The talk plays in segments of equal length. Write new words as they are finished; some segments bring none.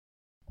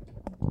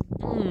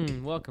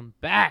Welcome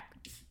back.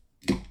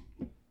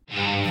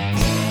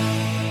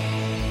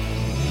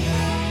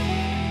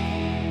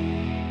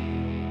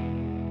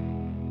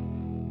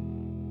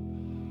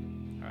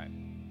 All right.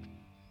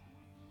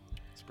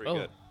 It's pretty Oh.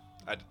 good.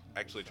 I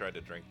actually tried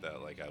to drink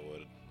that like I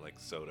would like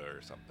soda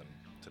or something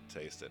to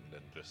taste it and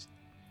then just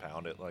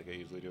pound it like I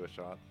usually do a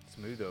shot.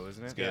 Smooth though,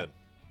 isn't it? It's good.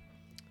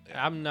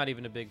 Yeah. I'm not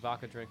even a big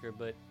vodka drinker,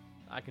 but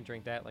I can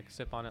drink that, like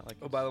sip on it. Like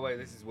Oh, by the way,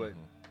 this is what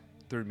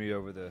threw me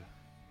over the.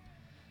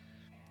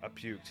 I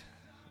puked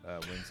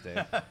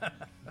Wednesday.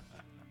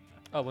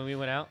 Oh, when we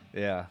went out?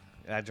 Yeah,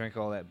 I drank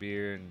all that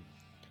beer and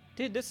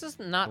Dude, this is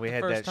not We the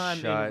had first that time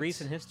shot. in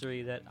recent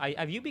history that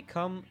have you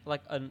become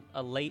like an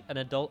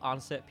adult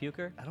onset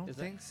puker? I don't Is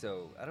that- think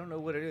so. I don't know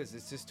what it is.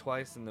 It's just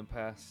twice in the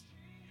past.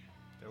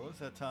 There was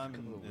that time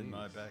Couple of in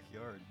my weeks.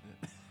 backyard.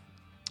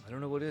 I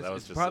don't know what it is. That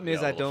was The just problem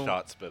is a I little don't.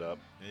 shot spit up.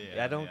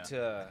 I don't.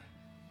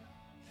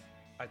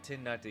 I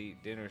tend not to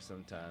eat dinner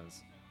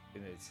sometimes,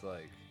 and it's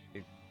like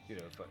if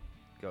I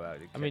go out.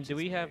 I mean, do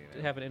we have to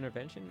to have an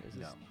intervention? Is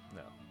No, this,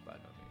 no, by no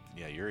means.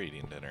 Yeah, you're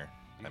eating dinner.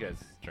 You I mean,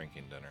 guys-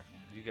 drinking dinner.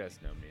 You guys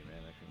know me, man.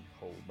 I can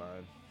hold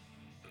mine.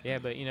 yeah,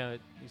 but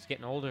he's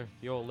getting older.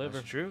 The old liver.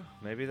 That's true.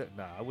 Maybe that.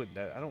 Nah, I wouldn't.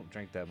 I don't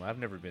drink that much. I've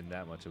never been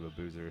that much of a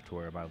boozer to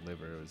where my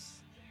liver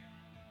was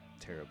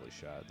terribly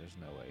shot. There's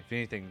no way. If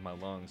anything, my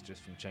lungs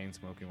just from chain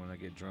smoking when I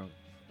get drunk.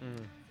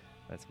 Mm.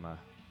 That's my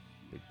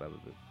big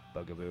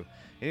bugaboo.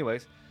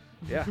 Anyways,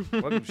 yeah.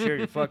 Welcome to Share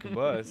Your Fucking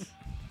Buzz.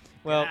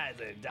 Well,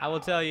 I will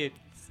tell you,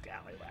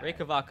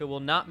 Reyka vodka will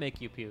not make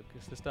you puke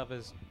because this stuff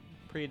is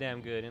pretty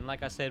damn good. And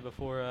like I said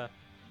before,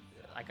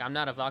 like I'm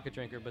not a vodka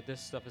drinker, but this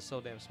stuff is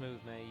so damn smooth,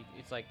 man.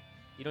 It's like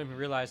you don't even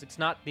realize it's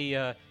not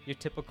the your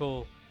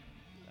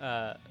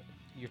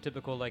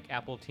typical like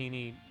apple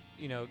teeny,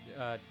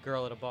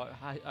 girl at a bar,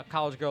 a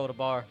college girl at a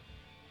bar,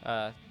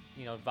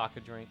 vodka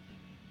drink.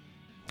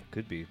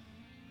 Could be,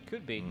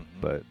 Could be, Mhm.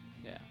 but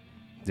yeah.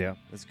 yeah,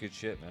 that's good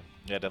shit, man.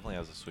 Yeah, it definitely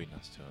has a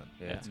sweetness to it.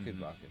 Yeah, Yeah. it's good Mhm.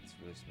 vodka. It's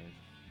really smooth.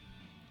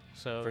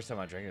 So First time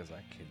I drank it, I was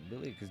like,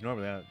 really? Because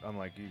normally I'm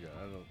like you guys.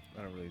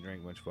 I don't really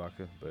drink much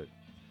vodka, but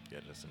Yeah,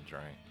 just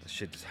enjoying. this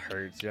shit just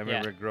hurts. I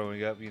remember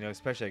growing up,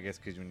 especially I guess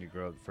because when you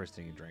grow up, the first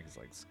thing you drink is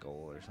like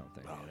Skull or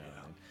something. Oh,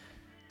 and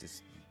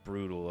just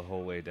brutal the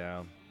whole way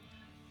down.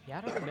 yeah,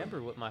 I don't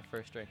remember what my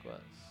first drink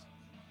was.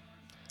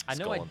 I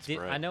know Skull I and did.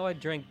 Spread. I know I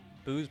drank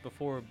booze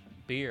before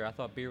beer. I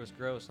thought beer was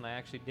gross, and I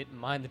actually didn't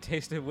mind the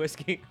taste of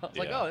whiskey. I was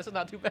like, Yeah. oh, this is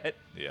not too bad.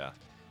 Yeah,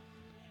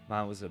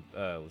 Mine was a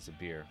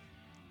beer.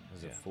 It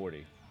was a Yeah.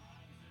 40.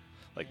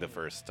 like the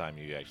first time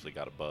you actually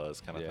got a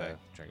buzz kind of Yeah, thing.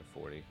 drank a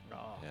 40.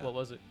 Oh, Yeah. what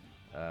was it?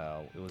 It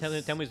was. Tell me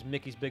it was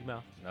Mickey's Big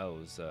Mouth. No,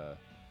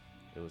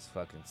 it was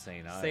fucking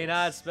St. Ives. St.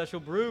 Ives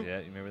Special Brew. Yeah,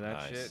 you remember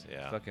that Nice, shit?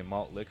 yeah. Fucking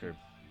malt liquor.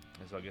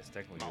 So I guess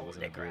technically it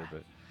wasn't a beer,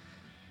 but.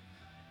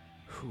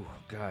 Whew,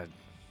 God,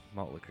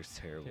 malt liquor's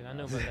terrible. Dude, I man.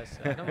 know about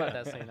that. I know about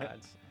that St.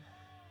 Ives.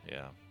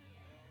 Yeah.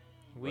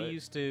 We But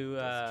used to.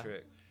 That's the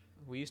trick.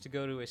 We used to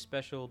go to a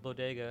special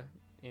bodega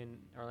in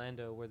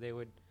Orlando where they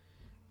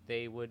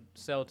would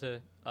sell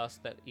to us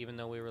that even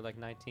though we were like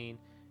 19,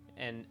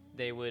 and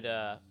they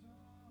wouldn't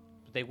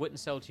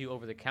sell to you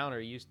over the counter.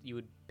 You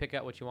would pick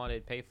out what you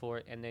wanted, pay for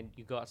it, and then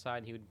you go outside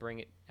and he would bring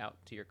it out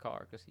to your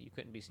car because you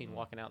couldn't be seen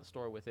walking out the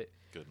store with it.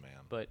 Good man.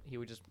 But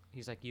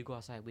he's like, you go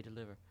outside, we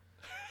deliver.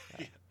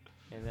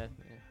 And then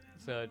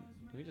so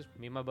me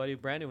and my buddy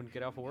Brandon would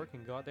get off of work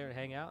and go out there and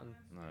hang out, and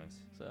Nice.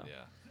 so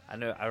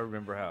Yeah. I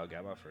remember how I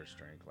got my first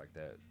drink like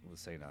that with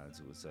St. Ives.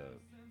 It was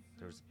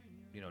there was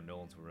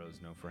Nolan's Rose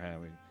known for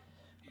having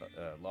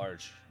a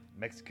large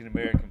Mexican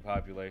American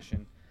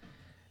population,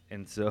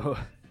 and so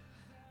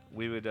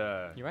we would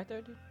you right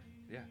there, dude.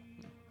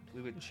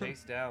 we would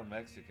chase down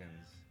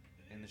Mexicans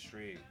in the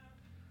street.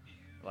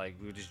 Like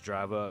we would just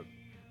drive up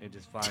and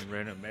just find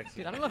random Dude,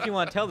 Mexicans. I don't know if you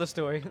want to tell the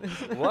story.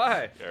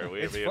 Why? Are we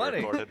It's being funny.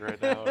 recorded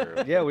right now?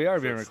 Or Yeah, we are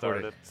is being it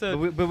recorded.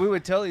 started? But we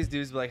would tell these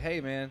dudes like, hey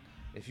man,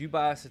 if you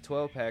buy us a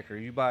 12-pack or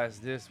you buy us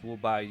this, we'll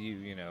buy you,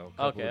 a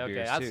couple of Okay.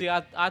 beers I too. see.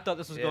 I thought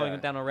this was going Yeah.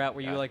 down a route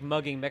where you were like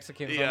mugging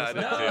Mexicans. Yeah, on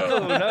I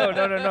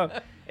the know. No.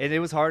 And it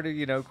was hard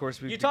to, of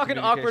course, we. You talking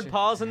awkward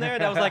pause in there?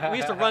 That was like we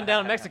used to run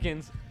down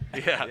Mexicans.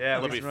 Yeah. Yeah,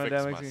 we Let me used to run fix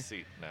down my Mexican-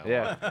 seat now.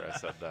 Yeah. After I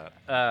said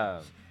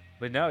that.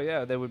 But no,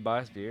 yeah, they would buy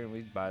us beer and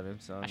we'd buy them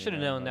some. I should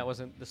have known that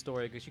wasn't the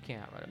story because you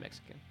can't outrun a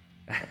Mexican.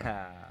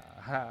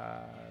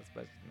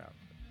 No,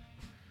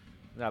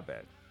 not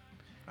bad.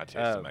 I chased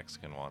a Um,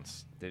 Mexican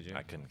once. Did you?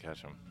 I couldn't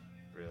catch him.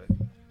 Really?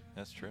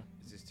 That's true.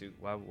 Is this too?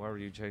 Why were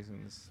you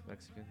chasing this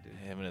Mexican dude?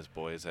 Him and his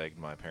boys egged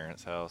my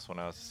parents' house when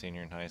I was a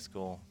senior in high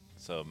school.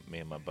 So me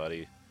and my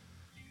buddy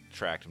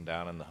tracked him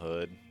down in the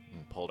hood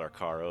and pulled our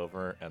car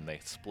over, and they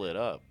split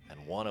up.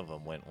 And one of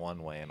them went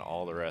one way, and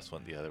all the rest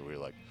went the other. We were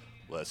like,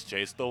 let's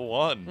chase the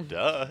one,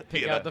 duh.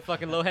 Pick You out know? the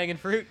fucking low hanging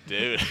fruit.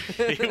 Dude,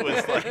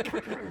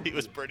 he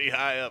was pretty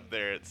high up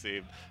there, it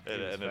seemed. It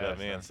He was ended up fast,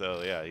 being huh?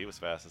 so, yeah, he was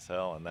fast as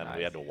hell. And then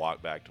we had to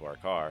walk back to our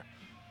car.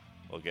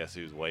 Well, guess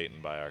who's waiting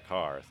by our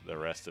car? The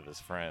rest of his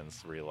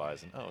friends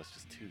realizing, oh, it's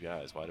just two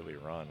guys. Why do we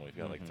run? We've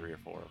got like 3 or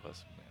 4 of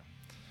us. Yeah.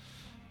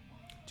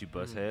 Did you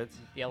bust heads?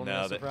 The element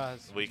No, of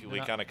surprise. we They're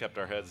not- kind of kept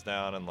our heads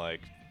down and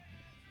like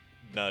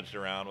nudged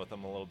around with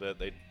them a little bit.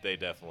 They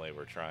definitely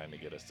were trying to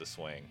get us to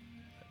swing,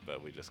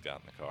 but we just got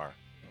in the car.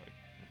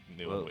 Like,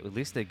 knew Well, what at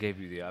least they gave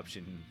you the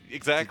option.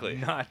 Exactly.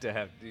 Not to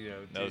have,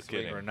 No to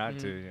swing kidding. or not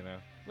to, Mhm.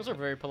 Those are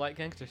very polite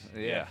gangsters.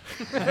 Yeah.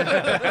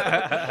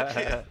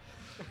 Yeah.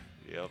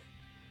 Yep.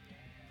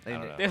 I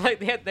And don't know. They're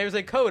like there's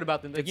a code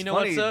about them. Like, It's you know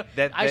what, funny sir?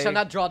 that I shall they-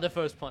 not draw the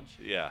first punch.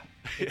 Yeah.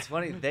 It's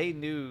funny, they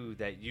knew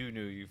that you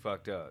knew you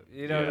fucked up.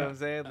 You know what Yeah. I'm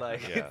saying?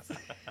 Like, Yeah.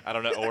 I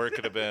don't know. Or it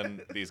could have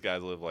been these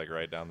guys live like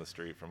right down the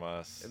street from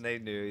us. and they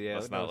knew, yeah.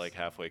 Let's it not was like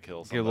halfway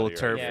kill get somebody. a little or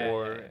turf Yeah,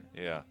 war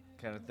yeah, Yeah.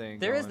 kind of thing.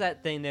 There is going.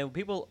 that thing that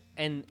people,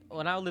 and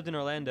when I lived in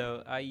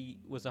Orlando, I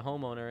was a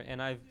homeowner,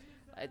 and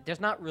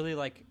there's not really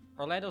like,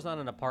 Orlando's not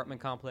an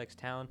apartment complex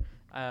town.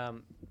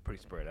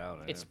 Pretty spread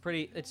out. It's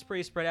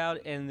pretty spread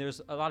out, and there's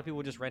a lot of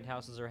people just rent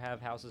houses or have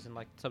houses in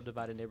like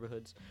subdivided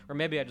neighborhoods, or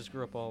maybe I just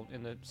grew up all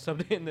in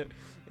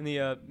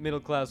the middle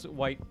class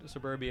white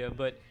suburbia.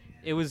 But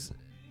it was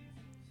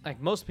like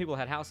most people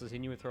had houses,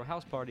 and you would throw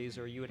house parties,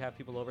 or you would have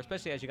people over,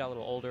 especially as you got a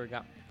little older,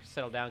 got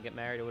settled down, get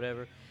married or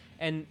whatever.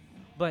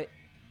 But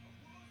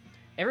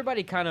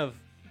everybody kind of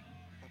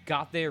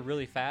got there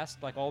really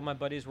fast. Like all my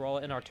buddies were all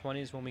in our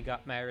 20s when we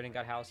got married and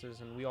got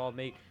houses, and we all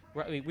made.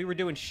 I mean, we were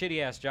doing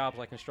shitty ass jobs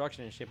like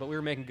construction and shit, but we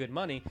were making good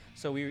money.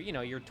 So we were,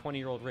 you're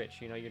 20-year-old rich.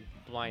 You're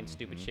blind,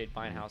 stupid shit,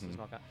 buying houses and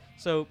all that.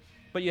 So,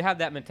 but you have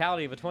that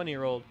mentality of a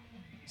 20-year-old.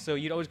 So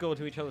you'd always go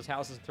to each other's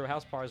houses, throw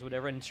house parties,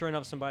 whatever. And sure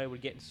enough, somebody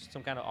would get in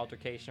some kind of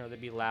altercation, or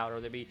they'd be loud, or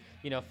they'd be,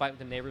 fight with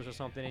the neighbors or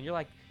something. And you're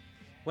like,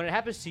 when it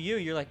happens to you,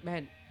 you're like,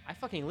 man, I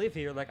fucking live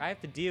here. Like I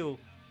have to deal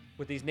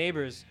with these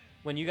neighbors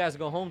when you guys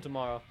go home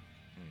tomorrow.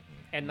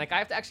 And like I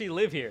have to actually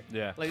live here.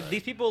 Yeah. Like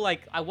these people,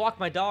 like I walk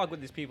my dog with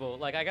these people.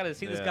 Like I gotta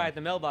see this Yeah. guy at the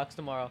mailbox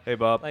tomorrow. Hey,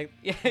 Bob. Like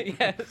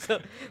yeah. So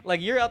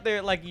like you're out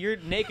there, like you're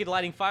naked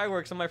lighting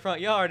fireworks in my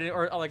front yard,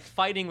 or like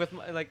fighting with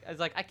my, like I was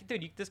like,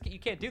 dude, you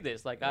can't do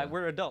this. Like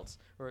we're adults.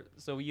 Or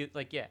so you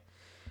like yeah.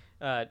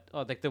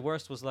 Like the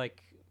worst was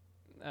like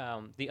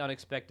the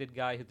unexpected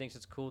guy who thinks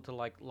it's cool to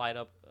like light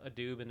up a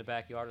doob in the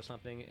backyard or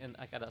something, and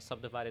I got a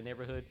subdivided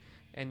neighborhood,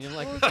 and you're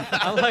like,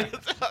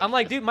 I'm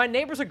like, dude, my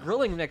neighbors are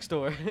grilling next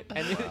door,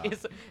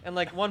 and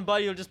like one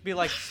buddy will just be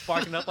like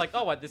sparking up, like,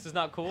 oh, what, this is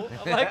not cool.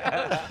 I'm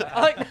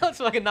like, no, it's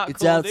fucking not It's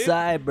cool,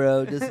 outside,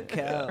 bro. It doesn't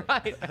count. dude.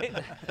 Right.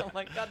 I'm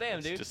like, goddamn,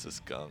 It's dude. just a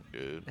skunk,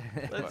 dude.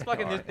 It's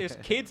fucking. There's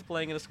kids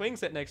playing in a swing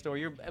set next door.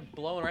 You're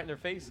blowing right in their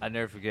face. I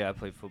never forget. I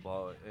played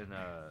football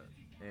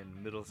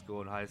in middle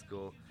school and high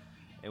school,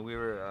 and we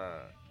were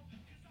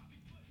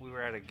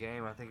at a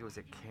game. I think it was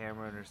at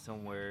Cameron or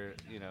somewhere,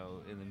 in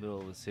the middle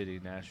of the city,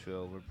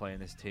 Nashville. We're playing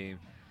this team.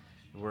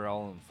 We're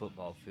all on the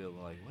football field.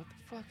 We're like, what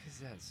the fuck is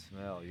that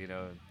smell? You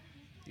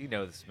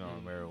know the smell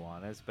of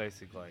marijuana. It's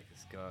basically like a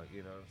skunk.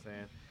 You know what I'm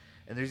saying?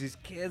 And there's these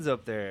kids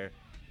up there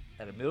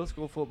at a middle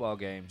school football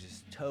game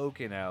just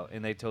toking out,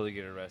 and they totally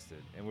get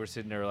arrested. And we're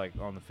sitting there like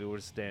on the field. We're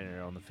standing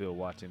there on the field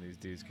watching these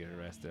dudes get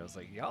arrested. I was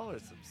like, y'all are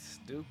some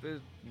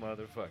stupid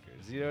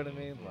motherfuckers. You know what I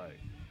mean? Like,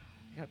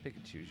 you gotta pick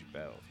and choose your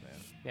battles, man.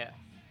 Yeah.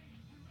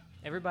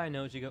 Everybody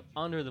knows you go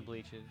under the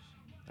bleachers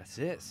That's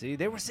it. See,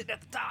 they were sitting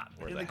at the top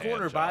Where in the the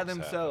corner hand by jobs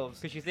themselves.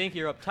 because you think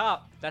you're up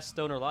top. That's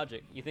stoner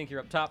logic. You think you're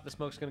up top, the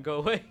smoke's gonna go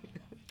away.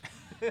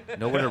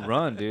 Nowhere to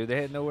run, dude.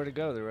 They had nowhere to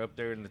go. They were up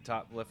there in the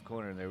top left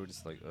corner, and they were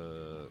just like,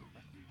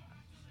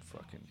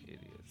 fucking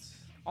idiots.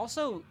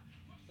 Also,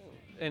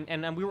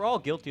 and we were all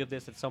guilty of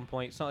this at some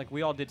point. It's not like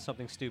we all did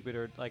something stupid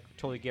or like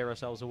totally gave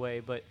ourselves away,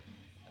 but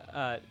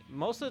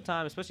most of the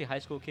time, especially high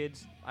school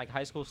kids, like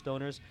high school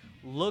stoners,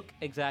 look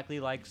exactly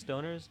like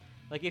stoners.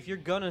 Like if you're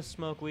gonna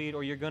smoke weed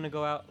or you're gonna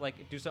go out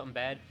like do something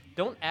bad,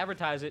 don't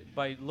advertise it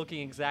by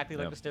looking exactly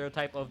like Yep. the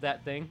stereotype of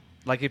that thing.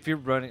 Like if you're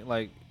running,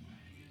 like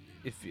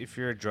if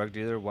you're a drug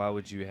dealer, why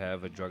would you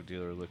have a drug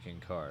dealer looking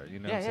car? You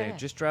know what I'm Yeah, saying? yeah.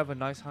 Just drive a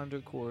nice Honda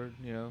Accord,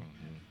 no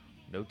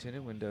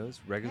tinted windows,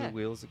 regular Yeah.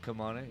 wheels that come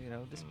on it,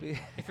 just be.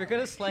 If you're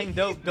gonna slang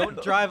dope,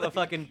 don't drive a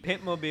fucking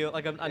pimp mobile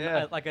like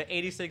Yeah. like a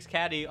 '86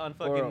 Caddy on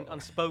fucking Or-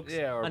 on spokes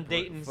yeah, or on put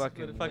Dayton's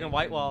fucking with fucking Lincoln.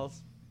 white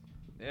walls.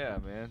 Yeah,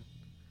 man.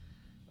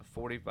 A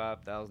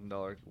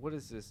 $45,000. What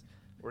is this?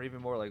 Or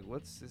even more, like,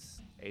 what's this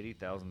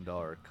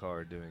 $80,000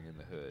 car doing in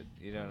the hood?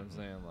 You know what I'm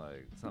saying?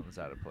 Like, something's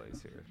out of place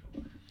here.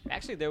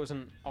 Actually, there was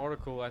an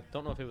article. I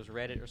don't know if it was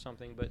Reddit or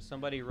something, but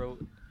somebody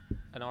wrote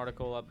an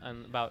article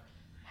about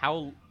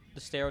how the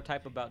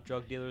stereotype about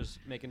drug dealers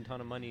making a ton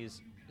of money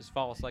is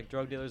false. Like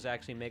drug dealers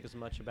actually make as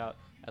much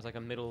as like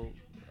a middle,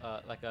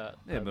 like a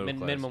middle class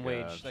minimum guy,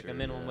 wage, like sure, a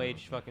minimum yeah.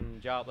 wage fucking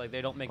job. Like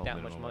they don't make Oh, that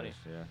much minimum money.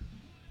 wage, yeah.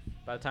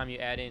 By the time you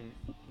add in,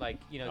 like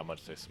How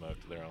much they smoke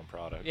to their own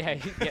product. yeah,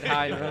 you get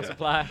high in your own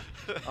supply,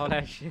 all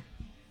that shit.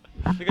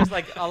 Because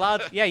like a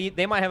lot,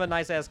 they might have a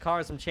nice ass car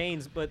and some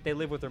chains, but they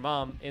live with their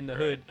mom in the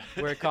hood,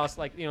 where it costs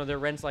like their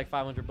rent's like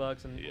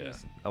 $500, and Yeah.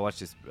 I watched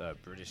this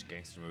British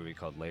gangster movie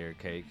called Layer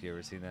Cake. You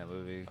ever seen that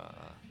movie?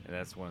 And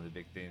that's one of the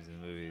big themes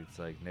in the movie. It's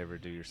like never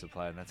do your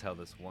supply, and that's how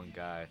this one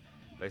guy,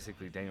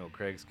 basically Daniel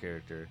Craig's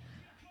character,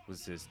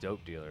 was this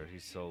dope dealer. He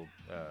sold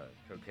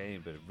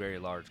cocaine, but a very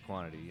large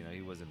quantity. You know,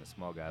 he wasn't a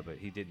small guy, but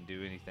he didn't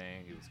do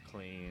anything. He was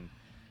clean,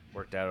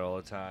 worked out all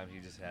the time. He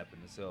just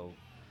happened to sell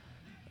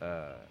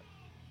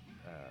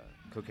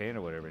cocaine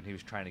or whatever, and he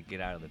was trying to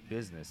get out of the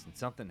business, and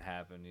something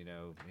happened. You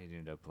know, he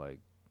ended up like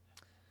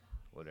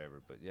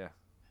whatever. But yeah,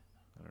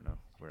 I don't know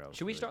where else.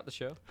 Should we start the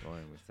show?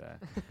 Going with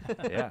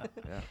that?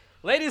 Yeah.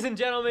 Ladies and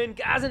gentlemen,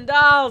 guys and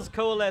dolls,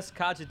 coalesce,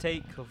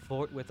 cogitate,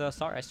 cavort with us.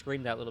 Sorry, I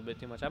screamed that a little bit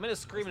too much. I'm in a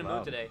screaming mood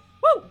loud. today.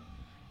 Woo!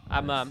 I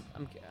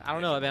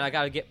don't know, man. I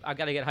gotta get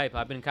hype.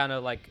 I've been kind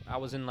of like, I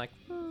was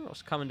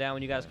coming down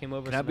when you guys came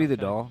over. Can I so be now the I'm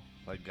kinda- doll?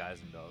 Like guys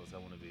and dolls. I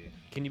want to be.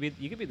 Can you be?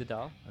 You could be the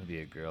doll. I want to be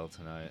a girl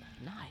tonight.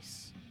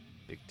 Nice.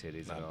 Big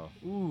titties and all.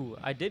 Ooh,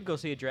 I did go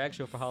see a drag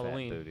show for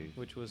Halloween, booty.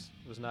 which was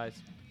nice.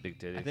 Big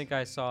titties. I think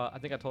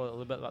I told a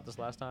little bit about this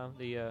last time.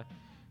 The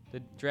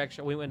drag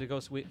show we went to go.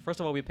 First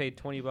of all, we paid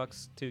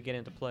 $20 to get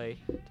into play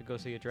to go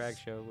see a drag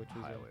show, which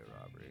was highway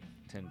robbery.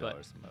 $10 but-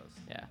 the most.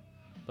 yeah.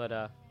 But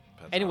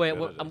Depends anyway, how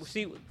good it is.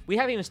 see, we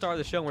haven't even started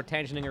the show and we're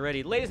tangenting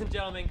already. Ladies and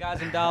gentlemen,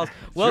 guys and dolls,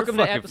 welcome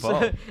to fucking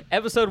fault.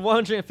 episode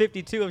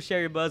 152 of Share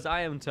Your Buzz.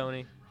 I am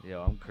Tony,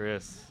 Yo, I'm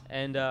Chris.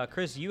 and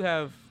Chris, you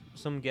have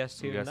some guests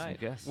here We got some tonight.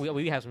 guests.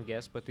 We have some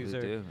guests, but these We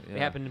are do, they yeah.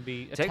 happen to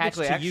be attached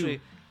Technically, to actually, you.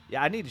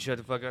 yeah, I need to shut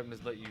the fuck up and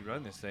just let you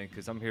run this thing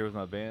because I'm here with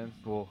my band.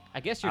 Well, I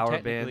guess you're our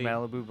band, technically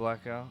Malibu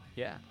Blackout.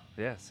 yeah.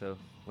 Yeah, so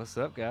what's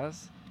up,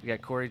 guys? We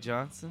got Corey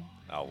Johnson,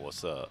 Oh,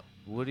 what's up?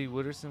 Woody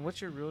Wooderson. What's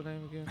your real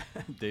name again?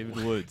 David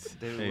Woods.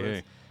 David Hey, Woods.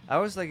 hey. I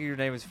always like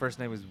his first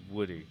name was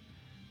Woody.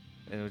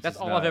 And which That's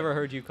is all not. I've ever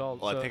heard you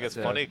called. Well, so I think it's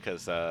so funny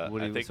because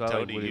Woody- I think so I like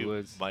Tony, Woody you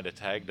Woods. might have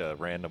tagged a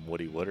random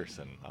Woody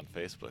Wooderson on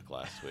Facebook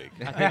last week.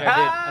 I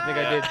think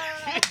I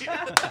did.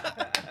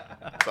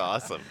 It's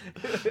awesome.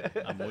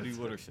 I'm Woody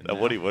Wooderson. That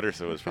Woody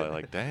Wooderson was probably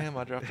like, "Damn,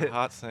 I dropped a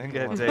hot Yeah,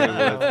 single."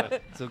 David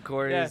Woods. So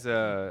Corey Yeah. is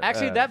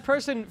Actually, that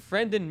person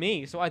friended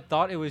me, so I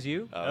thought it was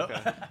you. Oh,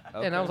 okay.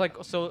 And I was like,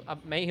 so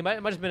he might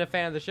have just been a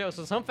fan of the show.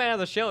 So some fan of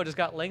the show just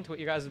got linked with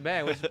your guys'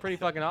 band, which is pretty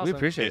fucking awesome. we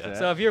appreciate Yeah. that.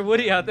 So if you're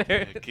Woody out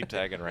there, Keep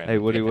tagging random. Hey,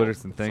 Woody people.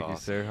 Wooderson, thank It's you, awesome.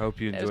 sir. Hope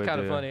you it's enjoyed kind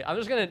of the funny. I'm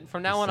just gonna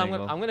from now on, I'm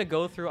single. gonna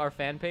go through our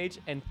fan page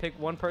and pick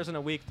one person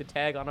a week to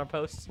tag on our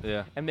posts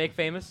Yeah, and make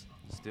famous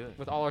let's do it.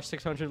 with all our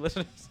 600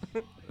 listeners.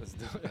 Let's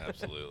do it.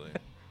 Absolutely.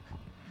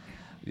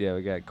 Yeah,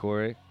 we got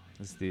Corey.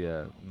 That's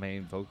the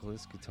main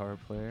vocalist, guitar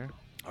player.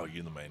 Oh,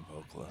 you're the main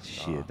vocalist.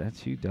 Shit,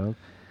 that's you, dog.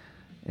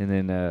 And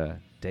then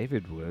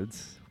David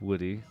Woods,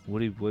 Woody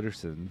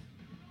Wooderson,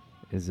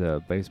 is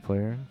a bass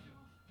player,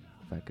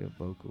 backup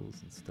vocals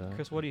and stuff.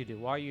 Chris, what do you do?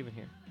 Why are you even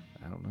here?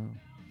 I don't know.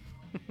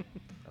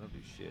 I don't do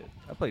shit.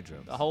 I play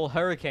drums. The whole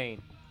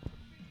hurricane.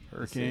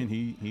 Hurricane,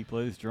 he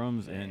plays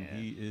drums, and Man.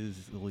 he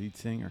is the lead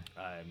singer.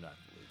 I am not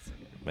the lead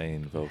singer.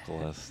 Main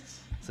vocalists.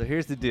 So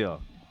here's the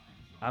deal.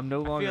 I'm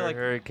no feel longer like- a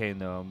hurricane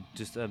though.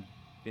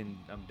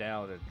 I'm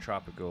down at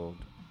tropical.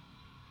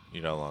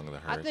 You're no longer the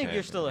I hurricane. think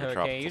you're still a You're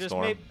hurricane. You just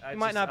tropical you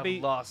might not I've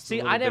be. lost a See,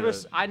 little I bit never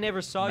of I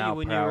never saw you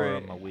when you power were.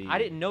 on my weed, I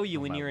didn't know you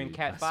on when my you were in weed,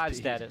 Cat my 5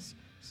 speed. status.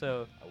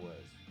 So I was.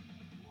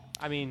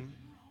 I mean,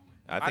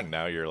 I think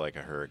now you're like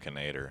a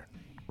hurricaneator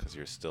because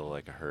you're still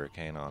like a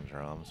hurricane on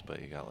drums,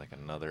 but you got like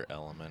another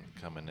element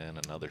coming in,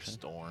 another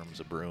storm's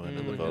a brewing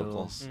in the Mm.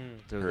 vocals. mm,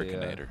 Through the,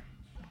 Hurricaneator.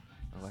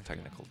 I like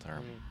Technical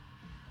term.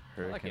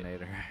 I like it.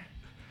 Hurricaneator.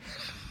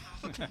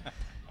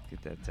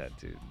 Get that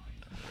tattooed.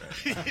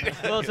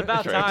 well, it's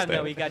about Drag time that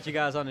stand. we got you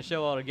guys on the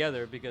show all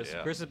together because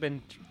Yeah. Chris has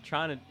been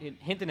trying to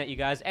hinting at you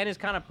guys, and it's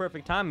kind of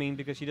perfect timing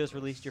because you just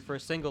released your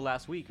first single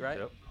last week, right?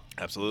 Yep.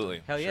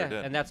 Absolutely. Hell Sure yeah,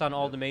 did. and that's on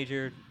all the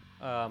major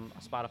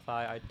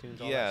Spotify,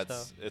 iTunes, all yeah, that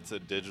stuff. it's a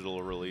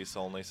digital release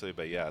only. So,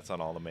 but yeah, it's on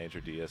all the major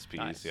DSPs.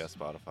 Nice. Yeah,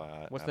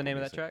 Spotify. What's the Apple name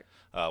of that Music.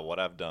 track? What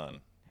I've done.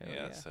 Hell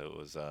Yeah, yeah. so it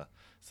was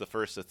it's the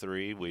first of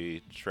 3.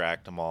 We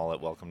tracked them all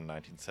at Welcome to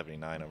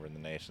 1979 over in the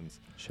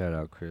nations. Shout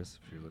out Chris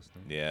if you're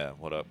listening. Yeah,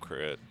 what up,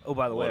 Crit? Oh,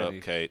 by the What way, up, I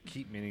Kate?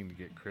 keep meaning to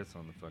get Chris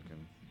on the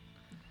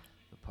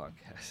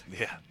podcast.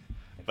 Yeah,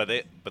 but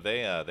they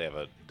have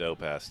a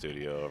dope ass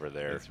studio over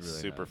there. It's really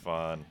Super nice.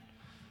 fun.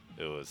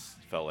 It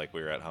felt like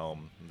we were at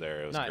home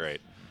there. It was Nice.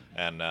 great.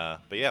 And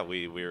but yeah,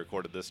 we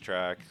recorded this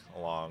track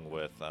along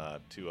with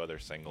 2 other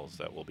singles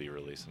that we'll be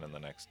releasing in the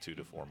next 2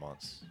 to 4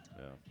 months.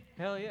 Yeah.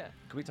 Hell yeah.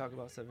 Can we talk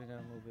about 79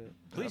 a little bit?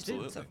 Please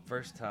do. It's the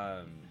first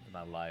time in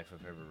my life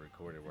I've ever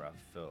recorded where I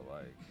felt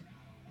like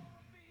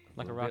A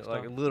little rock bit, star.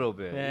 like a little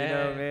bit, you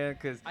know, Yeah. man?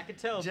 Because I could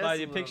tell Just by a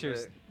the little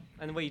pictures bit.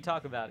 and the way you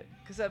talk about it.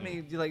 I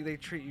mean, like they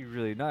treat you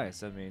really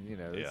nice. I mean, you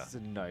know, Yeah. it's a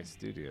nice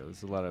studio.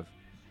 There's a lot of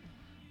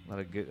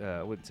good.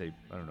 I wouldn't say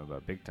I don't know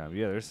about big time.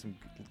 Yeah, there's some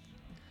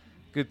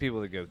good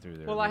people that go through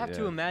there. Well, I but have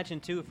to yeah. imagine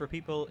too, for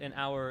people in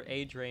our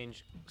age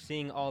range,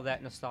 seeing all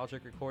that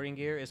nostalgic recording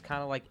gear is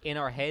kind of like in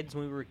our heads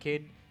when we were a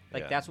kid.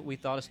 Like Yeah. that's what we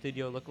thought a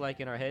studio looked like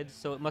in our heads.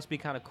 So it must be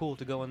kind of cool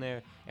to go in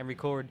there and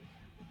record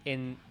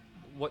in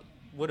what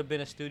would have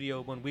been a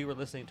studio when we were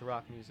listening to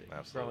rock music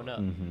Absolutely. growing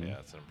up. Mhm. Yeah,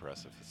 it's an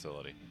impressive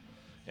facility.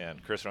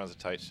 And Chris runs a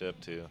tight ship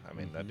too. I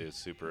mean, that dude's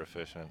super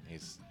efficient.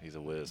 He's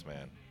a whiz,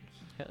 man.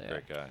 Hell yeah.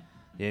 Great guy.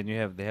 Yeah,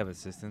 and they have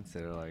assistants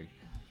that are like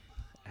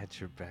At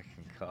your beck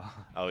and call.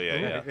 Oh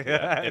yeah.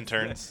 Yeah.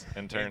 Interns,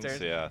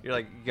 yeah. You're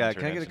like, yeah,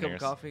 can I Intern get a cup of engineers.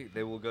 coffee?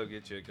 They will go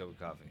get you a cup of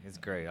coffee. It's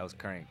great. I was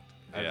cranked.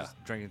 I Yeah. was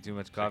drinking too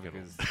much coffee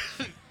Drinking-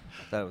 because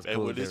that was And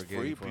cool. when that they it's were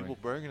getting free, for people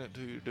me. bringing it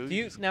to you. Do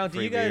you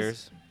Free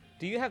beers.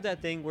 do you have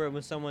that thing where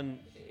when someone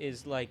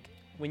is like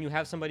when you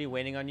have somebody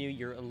waiting on you,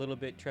 you're a little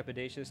bit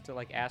trepidatious to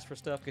like ask for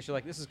stuff because you're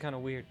like, this is kind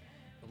of weird.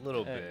 A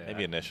little Uh, bit.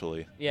 Maybe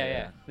initially. Yeah, Yeah.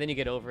 yeah. Then you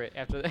get over it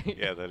after that.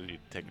 Yeah, then you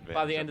take advantage.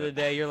 By the end of the it.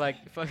 day, you're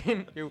like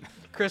fucking.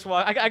 Chris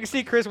I can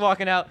see Chris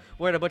walking out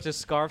wearing a bunch of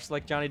scarves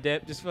like Johnny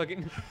Depp, just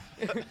fucking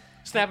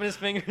snapping his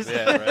fingers.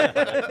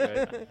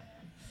 Yeah, right.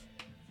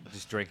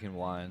 Just drinking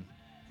wine.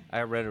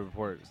 I read a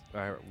report.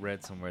 I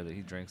read somewhere that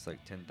he drinks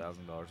like $10,000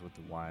 worth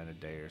of wine a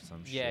day or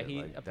some shit. Yeah,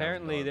 he like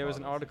apparently there was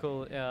an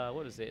bottles. article.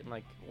 What is it? In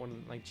like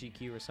one like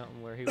GQ or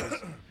something where he was.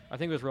 I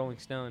think it was Rolling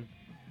Stone.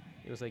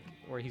 It was like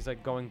where he's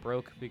like going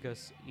broke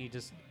because he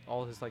just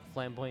all his like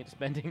flamboyant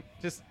spending.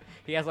 Just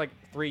he has like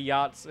 3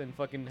 yachts and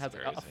fucking has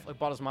That's crazy.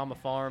 bought his mom a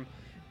farm,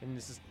 and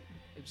this is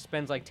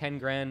spends like 10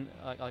 grand,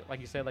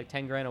 like you said, like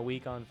 10 grand a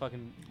week on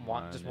fucking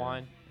Wine, just yeah.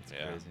 wine. It's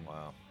Yeah. crazy.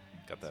 Wow.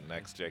 Got that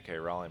next J.K.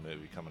 Rowling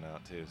movie coming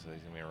out too, so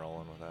he's gonna be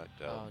rolling with that.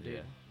 Oh, dude. Yeah.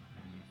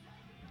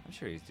 I'm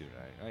sure he's doing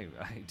right.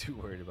 I ain't too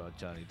worried about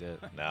Johnny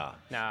Depp. Nah.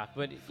 Nah,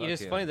 but Fuck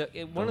it's him. funny that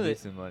one of Don't the need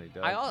some money,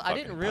 dog. I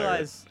didn't Fucking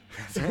realize.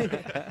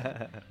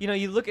 You know,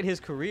 you look at his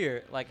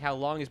career, like how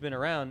long he's been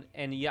around,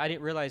 and yeah, I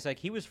didn't realize like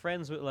he was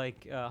friends with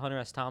like Hunter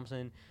S.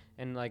 Thompson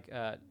and like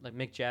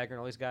Mick Jagger and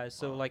all these guys.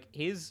 So like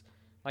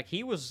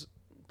he was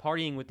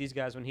partying with these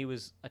guys when he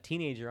was a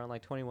teenager on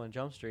like 21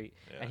 Jump Street,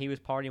 Yeah. and he was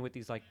partying with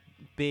these like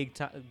big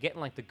time, getting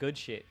like the good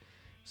shit.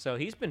 So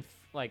he's been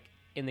like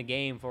in the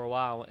game for a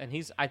while, and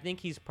I think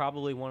he's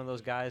probably one of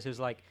those guys who's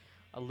like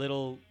a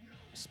little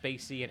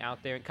spacey and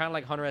out there, and kind of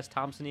like Hunter S.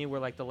 Thompson, where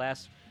like the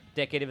last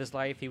decade of his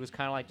life he was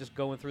kind of like just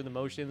going through the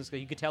motions. 'Cause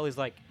you could tell he's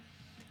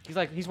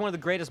one of the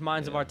greatest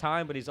minds of Yeah. our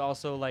time, but he's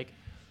also like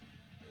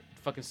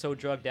fucking so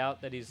drugged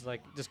out that he's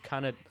like just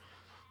kind of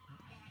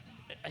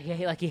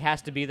he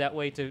has to be that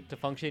way to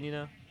function, you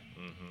know.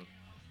 Mm-hmm.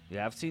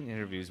 Yeah, I've seen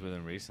interviews with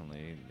him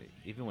recently. And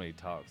even when he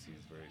talks,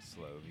 he's very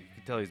slow. You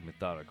can tell he's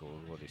methodical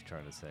with what he's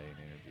trying to say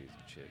in interviews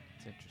and shit.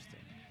 It's interesting.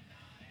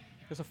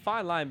 There's a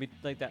fine line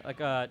like that. Like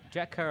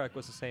Jack Kerouac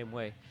was the same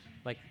way.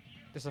 Like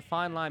there's a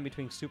fine line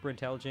between super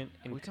intelligent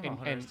and we talking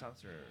about and Hunter S.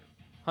 Thompson or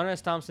Hunter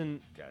S.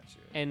 Thompson. Gotcha.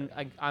 And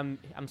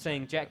I'm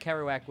saying Jack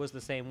Kerouac was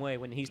the same way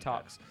when he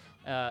talks.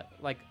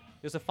 Like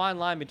there's a fine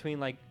line between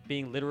like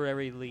being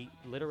literally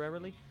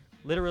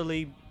what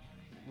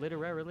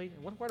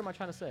word am I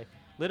trying to say?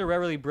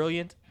 Literally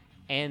brilliant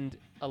and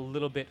a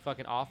little bit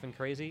fucking off and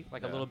crazy,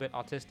 like a Yeah. little bit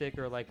autistic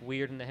or like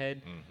weird in the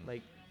head. Mhm.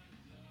 Like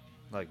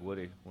Like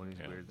Woody. Woody's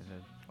Yeah. weird in the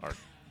head. Art.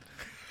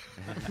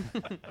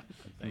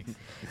 Thanks.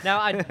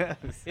 Now,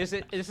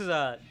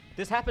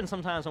 this happens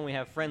sometimes when we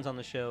have friends on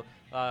the show.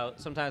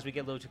 Sometimes we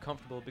get a little too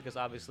comfortable because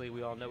obviously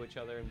we all know each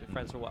other and been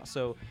friends for a while.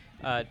 So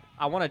I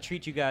want to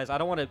treat you guys. I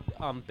don't want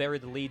to bury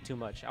the lead too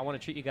much. I want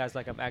to treat you guys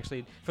like I'm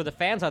actually, for the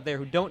fans out there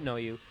who don't know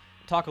you,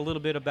 talk a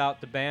little bit about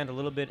the band, a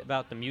little bit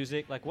about the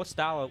music. Like what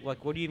style?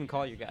 Like what do you even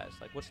call you guys?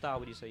 Like what style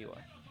would you say you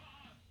are?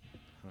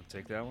 Want to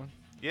take that one?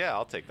 Yeah,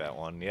 I'll take that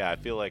one. Yeah, I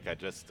feel like I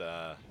just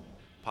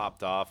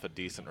popped off a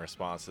decent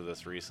response to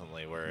this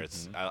recently where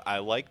it's I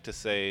like to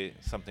say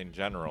something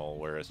general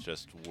where it's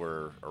just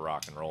we're a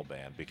rock and roll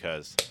band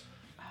because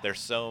there's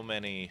so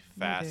many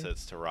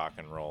facets to rock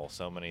and roll,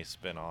 so many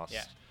spin-offs.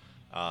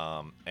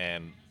 Yeah.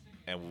 And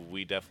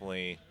we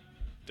definitely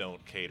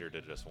don't cater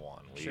to just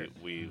one. Sure.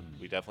 We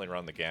definitely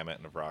run the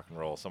gamut of rock and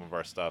roll. Some of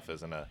our stuff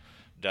is in a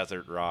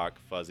desert rock,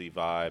 fuzzy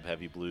vibe,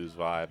 heavy blues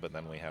vibe, but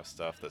then we have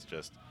stuff that's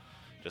just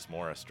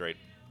more a straight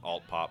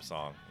alt pop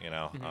song, you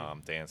know,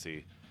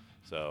 dancey.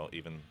 So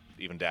even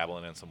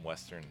dabbling in some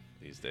western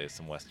these days,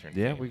 some western.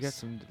 Yeah, we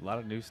themes. got a lot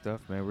of new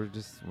stuff, man.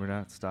 We're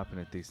not stopping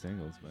at these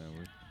singles,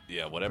 man.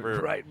 Yeah, We're whatever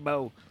right,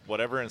 Mo.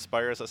 whatever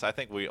inspires us. I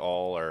think we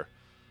all are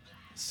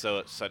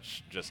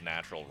such just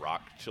natural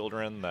rock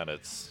children that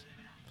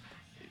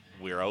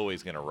we're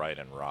always going to write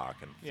in rock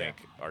and Yeah. think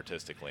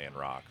artistically in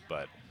rock,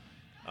 but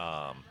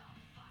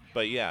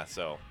yeah,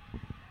 so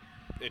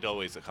it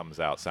always comes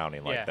out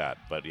sounding like Yeah. that.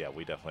 But yeah,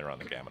 we definitely run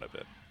the gamut a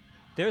bit.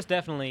 There's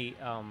definitely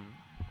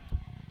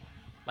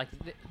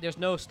there's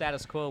no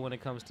status quo when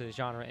it comes to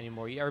genre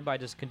anymore. Everybody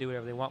just can do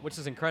whatever they want, which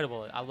is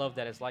incredible. I love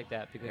that it's like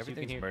that because you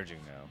Everything's can hear. merging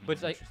now.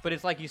 But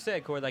it's like you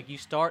said, Corey. Like you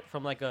start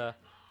from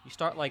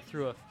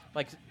through a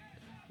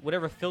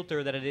whatever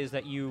filter that it is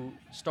that you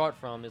start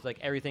from is like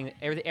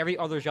every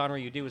other genre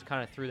you do is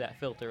kind of through that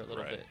filter a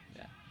little Right. bit.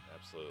 Yeah.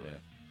 Absolutely. Yeah.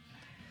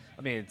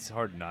 I mean, it's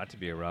hard not to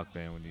be a rock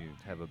band when you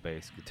have a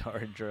bass, guitar,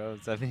 and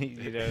drums. I mean,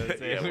 you know what I'm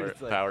saying? Yeah, we're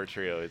It's like- power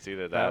trio. It's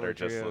either that Power or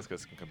just trio. let's get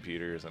some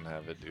computers and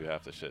have it do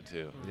half the shit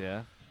too.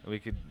 Yeah. We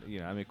could, I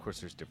mean, of course,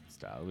 there's different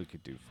styles. We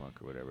could do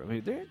funk or whatever. I mean,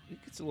 it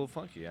gets a little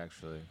funky,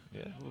 actually.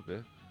 Yeah. A little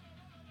bit.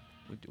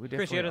 We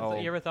Chris, you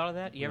definitely ever thought of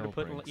that? You ever all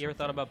bring thought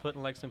something. about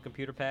putting like some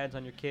computer pads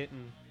on your kit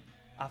and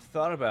I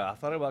thought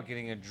about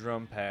getting a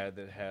drum pad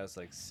that has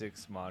like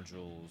 6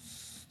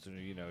 modules.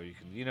 You know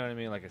what I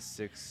mean, like a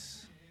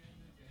 6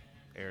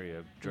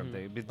 area drum Mhm.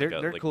 thing. But Like they're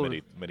a, they're like cool.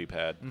 MIDI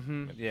pad.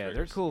 Mm-hmm. with Yeah, they're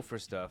triggers. cool for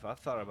stuff. I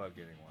thought about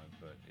getting one,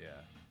 but yeah,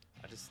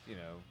 I just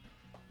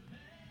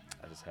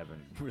I just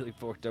haven't really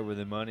forked over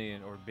the money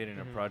or been in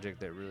a Mhm. project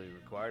that really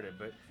required it.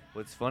 But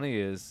what's funny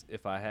is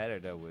if I had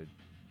it, I would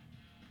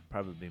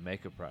probably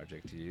make a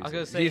project to use. I was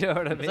gonna it. say, you know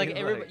what I mean? it's like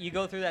everybody, you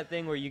go through that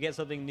thing where you get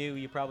something new,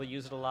 you probably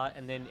use it a lot,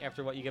 and then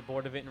after what you get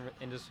bored of it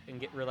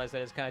and realize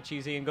that it's kind of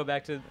cheesy and go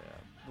back to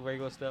the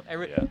regular stuff.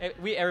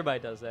 Everybody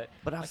does that.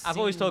 But Like, I've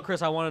always told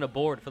Chris I wanted a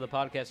board for the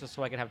podcast just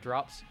so I can have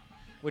drops,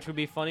 which would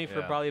be funny for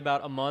Yeah. probably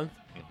about a month,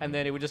 and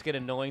then it would just get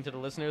annoying to the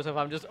listeners if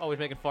I'm just always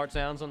making fart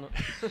sounds on the.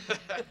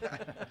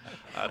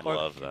 I'd Or-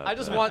 love that. I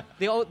just though. want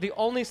the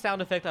only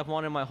sound effect I've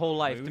wanted in my whole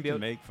life Maybe to we be can able.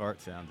 make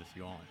fart sounds if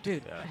you want.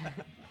 Dude, Yeah.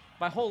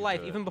 my whole can life,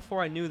 do it. even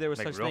before I knew there were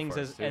Make such real things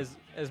farts,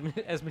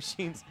 too. as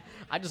machines,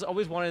 I just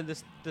always wanted the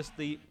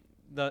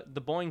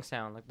boing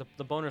sound, like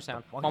the boner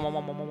sound.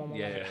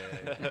 Yeah.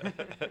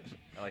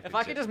 I like If the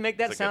I could just make It's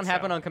a that good sound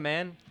happen sound. on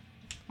command.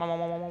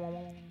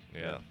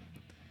 Yeah.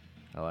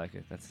 I like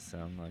it. That's the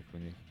sound like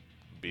when you.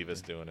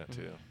 Beavis doing it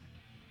too.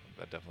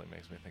 That definitely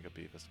makes me think of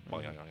Beavis.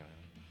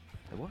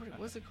 What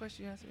was the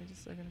question you asked me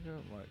just a second ago?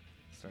 I'm like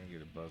starting to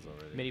get a buzz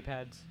already. MIDI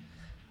pads.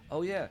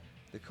 Oh yeah,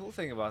 the cool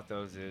thing about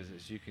those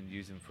is you can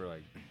use them for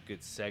like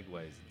good segues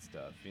and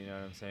stuff. You know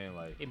what I'm saying?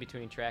 Like In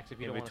between tracks if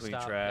you in don't want to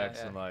between stop. tracks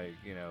Yeah, and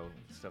yeah. like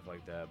stuff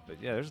like that.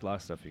 But yeah, there's a lot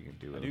of stuff you can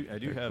do. With them. I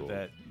do They're have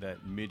cool.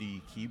 that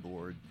MIDI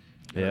keyboard.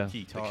 Yeah.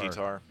 Keytar.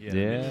 keytar? Yeah.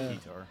 Yeah. MIDI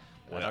keytar.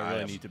 Well, I I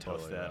really am need to bust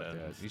Totally that about out.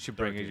 that. and You should start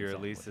bring doing your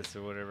something with Alesis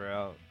or whatever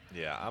out.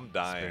 Yeah, I'm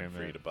dying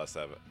for you Experiment.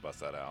 to bust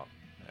that out.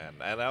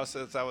 And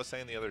as I was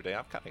saying the other day,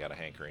 I've kind of got a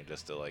hankering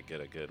just to like get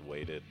a good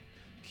weighted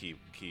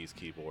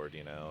keyboard,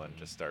 and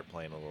just start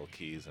playing a little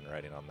keys and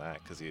writing on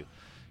that because you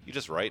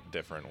just write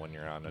different when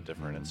you're on a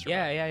different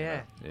instrument. Yeah. you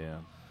know? Yeah.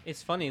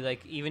 It's funny,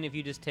 like even if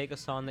you just take a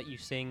song that you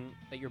sing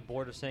that you're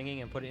bored of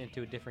singing and put it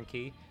into a different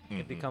key, it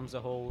Mhm. becomes a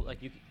whole like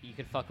you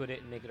can fuck with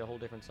it and make it a whole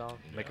different song.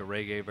 Make a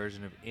reggae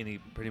version of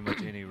pretty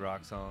much any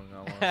rock song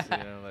almost.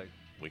 Like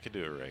We could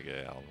do a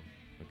reggae album.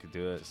 we could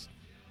do it. Just,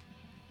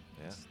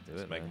 yeah, Just do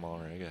just it, make man. them all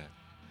reggae.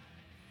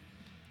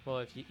 Well,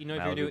 if you know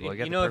if Malibu you're doing Boy, got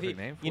you the know if perfect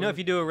name for you know it. if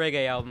you do a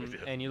reggae album We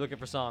do. and you're looking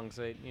for songs,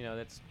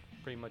 that's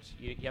pretty much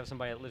you have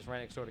somebody that lives right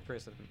next door to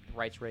Chris that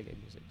writes reggae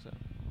music. So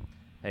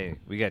Hey,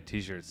 we got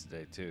T-shirts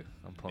today too.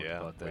 I'm pumped Yeah,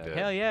 about we that. did.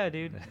 hell yeah,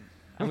 dude.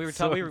 And we were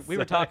So we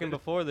were talking excited.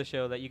 before the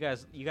show that you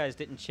guys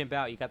didn't chimp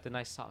out. You got the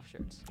nice soft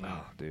shirts.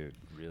 Oh, dude,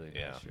 really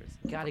Yeah. nice shirts.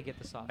 Got to get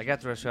the soft. I got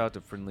to rush out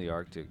to Friendly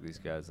Arctic. These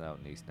guys out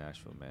in East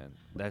Nashville, man.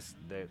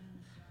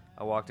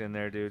 I walked in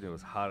there, dude. It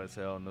was hot as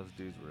hell, and those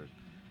dudes were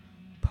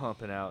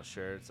pumping out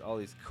shirts. All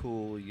these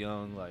cool,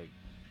 young,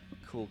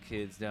 cool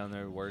kids down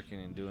there working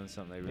and doing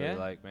something they really Yeah?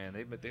 like, man.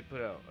 They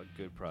put out a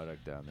good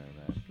product down there,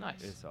 man.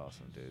 Nice. It's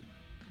awesome, dude.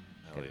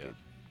 Hell yeah.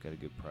 Got a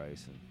good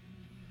price, and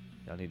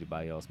y'all need to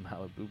buy y'all's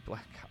Malibu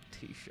Blackout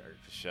T-shirt.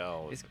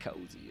 Shell. It's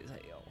cozy as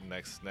hell.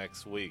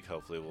 Next week,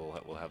 hopefully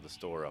we'll have the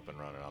store up and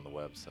running on the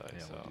website. Yeah,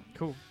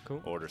 So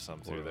Cool. order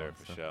some through Order there on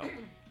for stuff. Shell.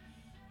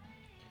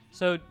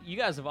 So you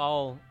guys have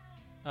all,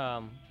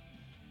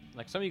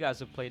 like some of you guys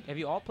have played. Have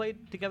you all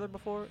played together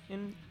before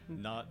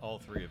Not all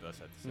three of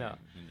us at the same, No.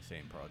 in the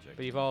same project.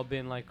 But you've all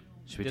been like.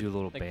 Should we did- do a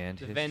little like, band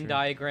the history? Venn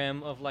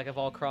diagram of like have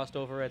all crossed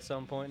over at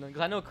some point?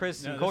 Because I know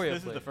Chris No, and Corey this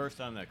have is the played. first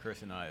time that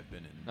Chris and I have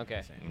been in Okay.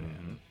 the same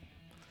band.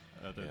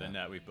 Other Yeah. than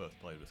that, we've both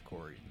played with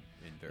Corey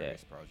in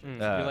various projects.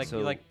 Mm, Uh, you're like so-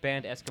 you're like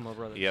band Eskimo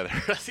brothers. Yeah,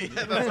 that's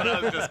what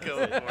I was just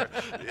going for.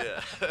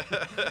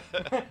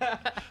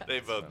 Yeah.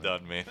 They've both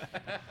done me.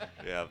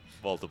 Yeah,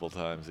 multiple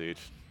times each.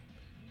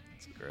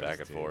 It's gross, Back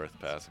and dude. forth,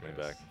 It's passing me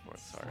gross. back and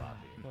forth. Sorry.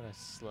 What a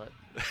slut.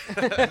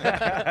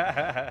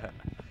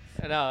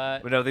 No,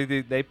 But no,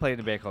 they played in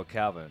a band called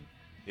Calvin.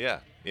 Yeah,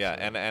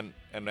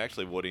 and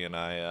actually Woody and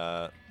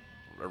I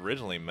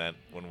originally met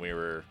when we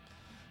were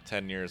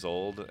 10 years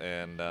old,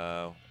 and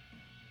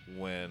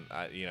when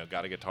I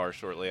got a guitar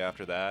shortly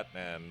after that,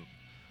 and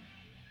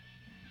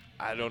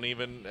I don't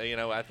even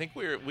I think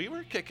we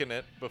were kicking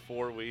it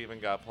before we even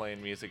got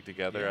playing music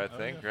together. Yeah, I oh,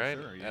 think yeah, for right,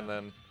 sure, yeah. and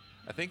then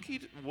I think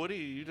Woody,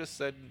 you just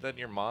said that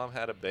your mom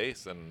had a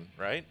bass, and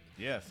right?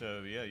 Yeah,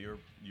 so yeah,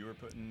 you were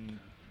putting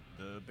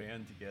the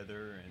band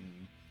together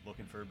and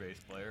looking for a bass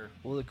player.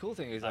 Well, the cool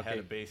thing is, I had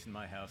a bass in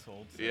my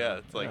household. So Yeah,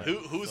 it's like Yeah.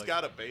 who's like-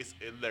 got a bass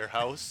in their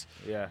house?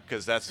 yeah.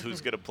 Because that's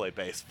who's gonna play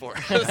bass for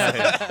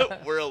us.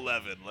 We're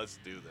 11. Let's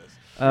do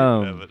this.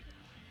 Um, Yeah, but-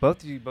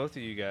 Both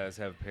of you guys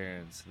have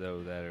parents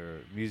though that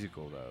are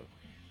musical though,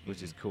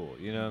 which is cool.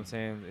 You know what I'm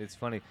saying? It's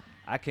funny.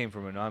 I came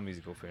from a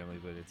non-musical family,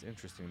 but it's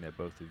interesting that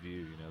both of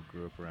you,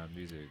 grew up around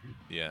music.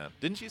 yeah.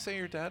 Didn't you say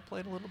your dad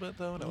played a little bit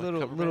though? in A a little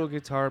cover little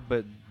band? guitar,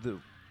 but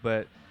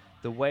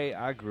the way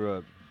I grew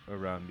up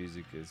around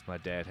music is my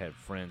dad had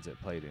friends that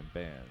played in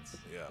bands.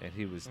 Yeah. And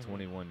he was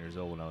 21 years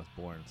old when I was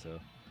born, so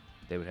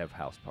they would have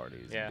house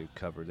parties Yeah. and do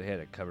cover. They had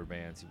a cover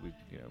bands. We'd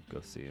go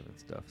see them and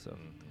stuff. So.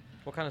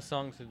 what kind of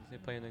songs did they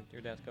play in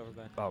your dad's cover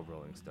band? Oh,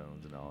 Rolling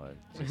Stones and all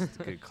that. Just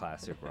good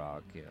classic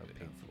rock, Pink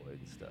Floyd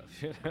and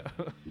stuff.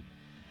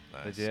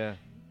 But Nice. yeah,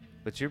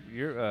 But your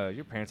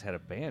parents had a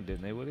band,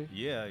 didn't they, Woody?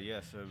 Yeah.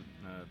 So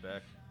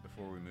back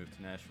before we moved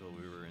to Nashville,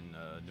 we were in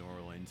New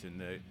Orleans,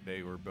 and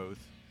they were both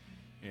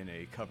in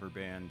a cover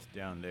band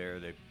down there.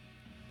 They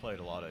played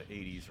a lot of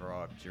 80s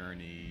rock,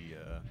 Journey,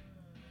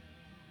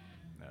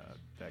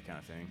 that kind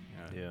of thing.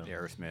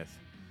 Aerosmith.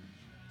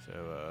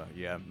 So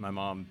yeah, my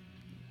mom,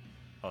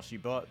 well, she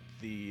bought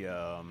the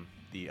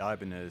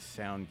Ibanez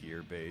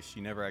Soundgear bass.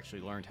 She never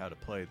actually learned how to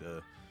play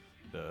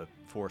the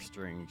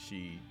 4-string.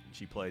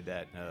 She played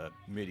that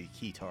MIDI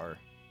keytar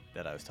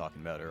that I was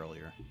talking about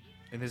earlier.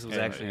 And this was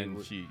And actually.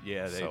 they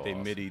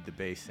awesome. MIDI'd the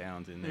bass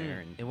sounds in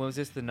there. And when was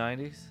this? The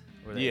 90s?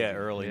 Or the Yeah, 80s?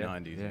 early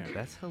 90s, yeah.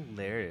 That's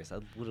hilarious. I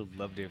would have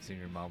loved to have seen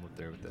your mom up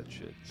there with that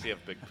shit. Does she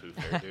have big poof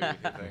hair, dude? You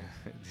think?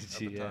 Did At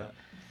she the time?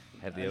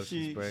 have the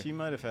ocean spray? She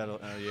might have had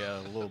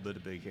a little bit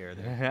of big hair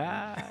there.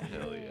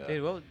 Hell yeah.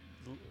 Dude, well,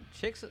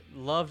 chicks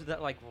loved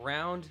that like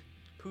round,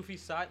 poofy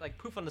side, like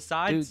poof on the Dude,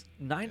 sides.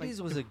 90s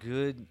was a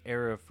good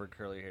era for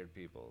curly-haired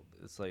people.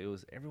 It's like it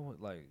was everyone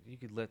like you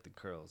could let the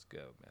curls go,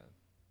 man.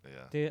 Yeah.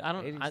 Dude, I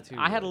 80s too,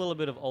 I had a bro. little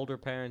bit of older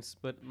parents,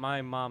 but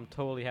my mom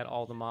totally had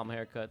all the mom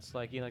haircuts,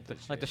 like like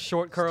the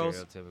short curls,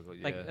 Stereotypical,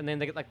 yeah. like, and then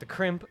they get like the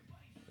crimp.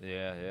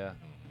 yeah. It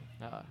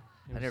I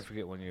was- never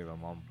forget one year my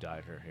mom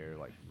dyed her hair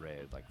like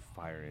red, like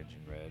fire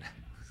engine red.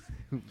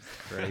 It was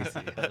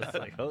crazy. I was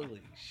like,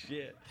 holy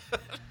shit.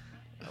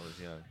 I was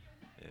young.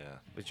 Yeah.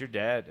 But your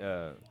dad,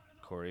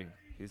 Corey,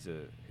 he's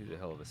a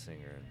hell of a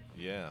singer and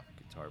Yeah.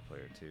 guitar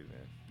player too,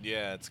 man.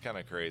 Yeah, it's kind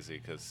of crazy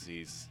because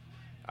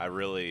I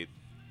really,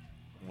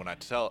 when I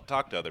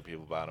talk to other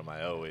people about him,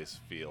 I always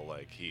feel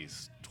like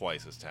he's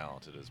twice as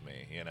talented as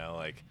me. You know,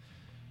 like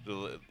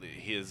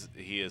he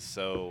is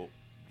so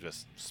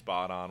just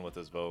spot on with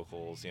his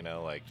vocals. You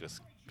know, like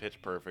just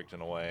pitch perfect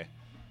in a way.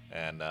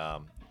 And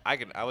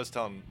I was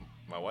telling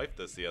my wife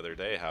this the other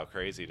day how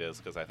crazy it is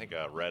because I think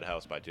Red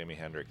House by Jimi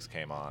Hendrix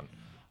came on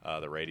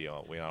the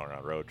radio. We went on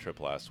a road trip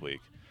last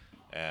week,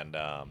 and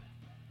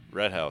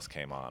Red House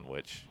came on,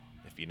 which,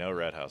 if you know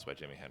Red House by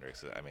Jimi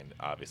Hendrix, I mean,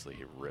 obviously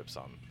he rips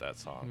on that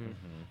song.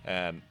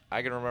 And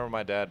I can remember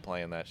my dad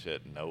playing that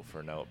shit note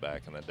for note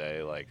back in the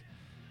day. Like,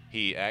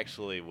 he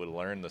actually would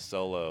learn the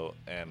solo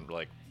and,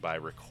 like, by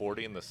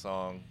recording the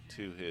song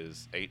to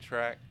his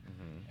 8-track,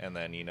 and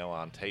then, you know,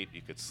 on tape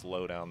you could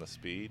slow down the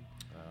speed,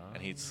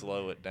 and he'd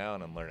slow it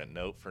down and learn it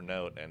note for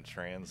note and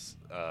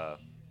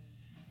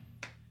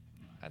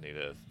I need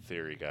a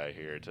theory guy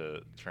here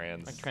to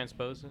like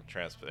transpose it.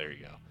 there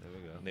you go.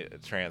 There we go.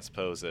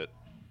 Transpose it,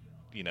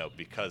 you know,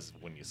 because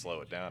when you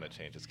slow it down, it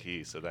changes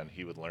keys. So then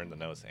he would learn the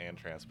notes and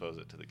transpose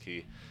it to the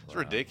key. It's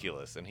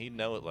ridiculous, and he'd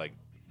know it like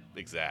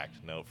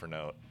exact note for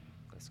note.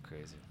 That's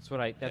crazy.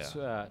 That's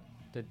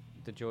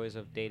the joys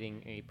of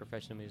dating a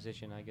professional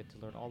musician. I get to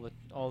learn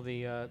all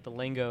the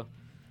lingo.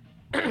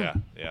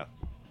 Yeah.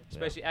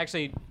 Especially,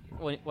 actually,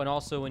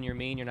 when you're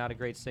mean, you're not a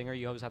great singer.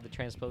 You always have to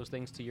transpose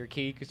things to your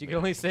key because you can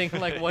only sing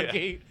like one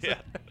key. Yeah.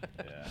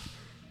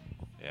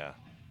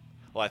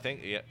 Well, I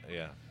think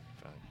fine.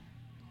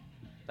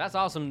 That's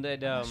awesome.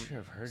 That I'm not sure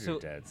I've heard so your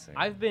dad sing.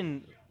 I've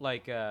been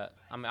like, I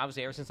mean,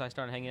 obviously ever since I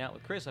started hanging out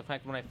with Chris. In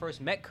fact, when I first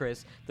met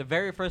Chris, the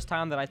very first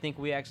time that I think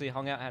we actually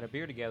hung out and had a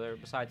beer together,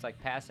 besides like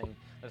passing,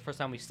 the first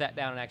time we sat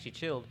down and actually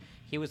chilled,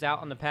 he was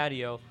out on the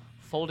patio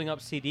folding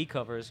up CD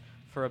covers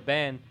for a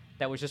band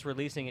that was just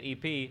releasing an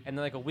EP, and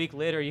then like a week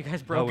later, you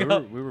guys broke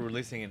up. We were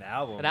releasing an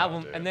album.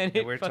 dude. and then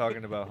And we're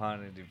talking about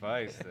Haunted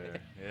Device there.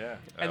 Yeah. That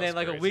and then was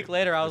like a crazy. week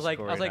later, I was Corey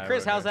like, and I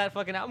Chris, were how's there. that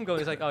fucking album going?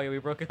 He's like, oh yeah, we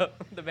broke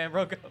up. The band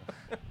broke up.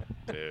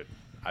 Dude,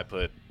 I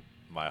put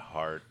my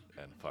heart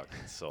and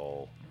fucking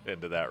soul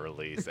into that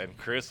release, and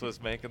Chris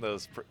was making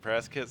those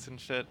press kits and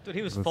shit. Dude,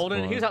 he was That's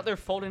folding. fun. He was out there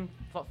folding,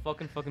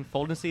 fucking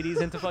folding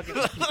CDs into fucking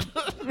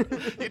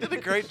He did a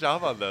great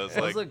job on those.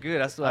 Those Like, look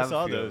good. I still I have a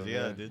saw few of those. them,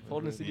 Yeah, I did.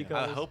 Folding CD I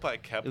covers. hope I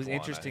kept It was an one.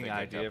 I interesting think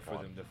I idea kept for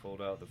one. them to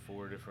fold out the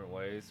 4 different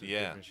ways with Yeah.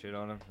 different shit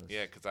on them.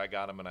 Yeah, because I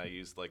got them and I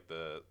used like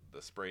the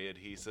spray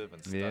adhesive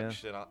and stuck Yeah.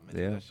 shit on.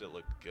 Man, Yeah. that shit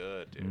looked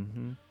good, dude.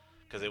 Mm-hmm.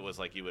 Because it was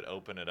like you would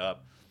open it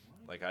up.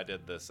 Like I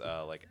did this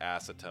like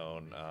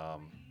acetone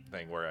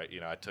thing where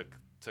I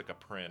took a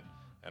print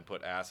and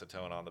put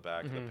acetone on the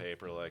back of the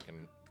paper, like,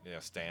 and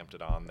stamped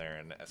it on there,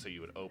 and so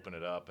you would open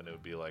it up and it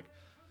would be like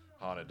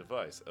Haunted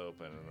Device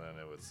open, and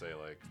then it would say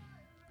like,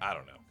 I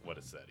don't know what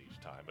it said each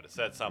time, but it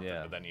said something.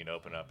 Yeah. But then you'd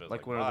open it up, it was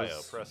Like like, one of bio,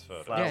 those press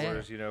photo.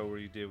 flowers, Yeah, where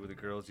you did with the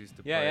girls used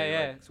to Yeah, play. yeah,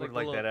 yeah. Like, It's sort of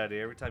like like the that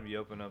idea. Every time you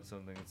open up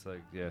something, it's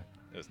like, yeah,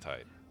 It was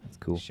tight. it's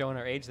cool. Showing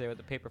our age there with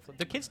the paper.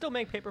 Do kids still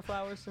make paper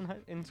flowers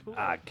in school?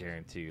 I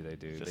guarantee you they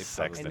do. Just They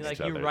sex probably and each like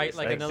do. you other write these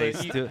like days. another.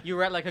 They You, still- you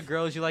write like a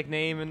girls you like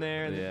name in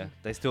there. And Yeah,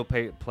 they still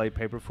play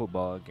paper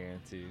football. I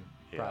guarantee you.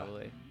 Yeah,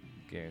 Probably.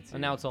 Guarantee. And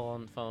now it's all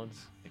on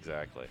phones.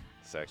 exactly.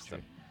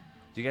 Sexting.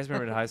 Do you guys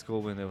remember in high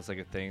school when there was like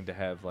a thing to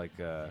have like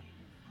a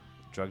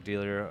drug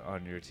dealer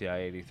on your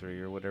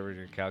TI-83 or whatever,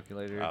 your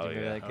calculator? Oh Do you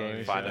remember yeah, that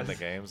game? finding the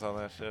games on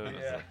that shit.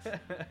 Yeah.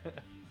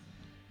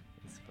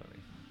 It's funny.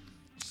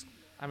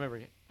 I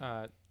remember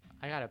I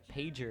got a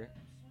pager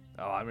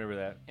Oh, I remember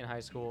that. in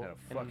high school. Had a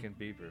and fucking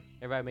beeper.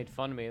 everybody made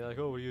fun of me. They're like,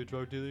 oh, were you a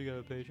drug dealer? You got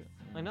a pager.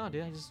 I'm like, no,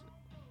 dude, I just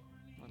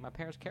my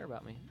parents care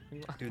about me.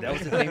 Dude, that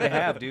was the thing to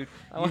have, dude.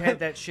 You had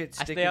that shit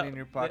I sticking stay out, in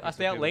your pocket. I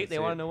stay out late. They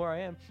want to know where I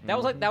am. That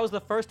was like that was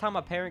the first time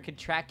a parent could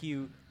track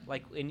you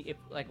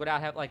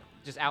without have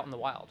just out in the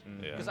wild.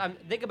 Yeah. Because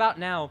think about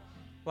now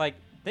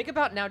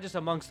just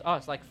amongst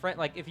us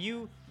if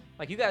you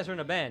guys are in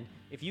a band.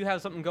 If you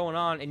have something going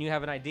on and you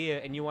have an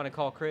idea and you want to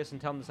call Chris and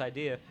tell him this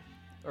idea,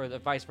 or the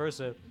vice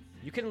versa,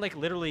 you can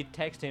literally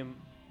text him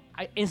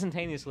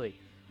instantaneously.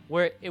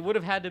 Where it would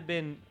have had to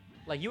been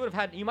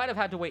you might have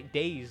had to wait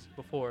days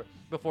before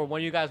one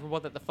of you guys were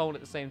both at the phone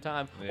at the same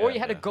time, or you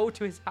had to go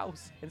to his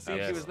house and see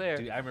if she was there.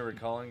 Dude, I remember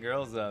calling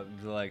girls up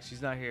and be like,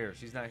 she's not here,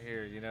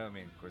 you know. I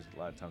mean, of course, a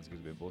lot of times it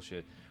could be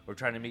bullshit. Or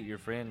trying to meet your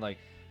friend, like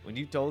when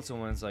you told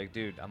someone, it's like,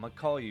 dude, I'm gonna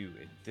call you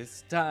at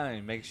this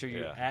time. Make sure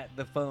you're at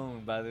the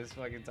phone by this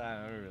fucking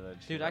time. I remember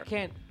that shit. Dude, I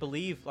can't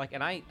believe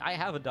and I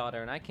have a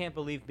daughter, and I can't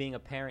believe being a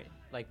parent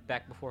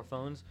back before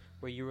phones,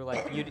 where you were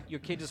your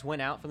kid just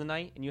went out for the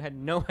night and you had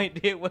no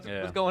idea what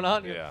was going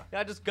on.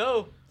 Yeah, just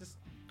go.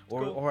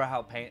 Or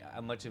how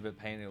much of a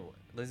pain it was.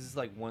 This is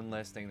one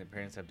less thing that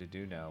parents have to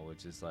do now,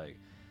 which is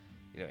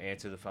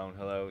answer the phone.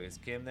 Hello, is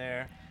Kim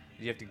there?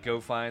 You have to go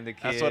find the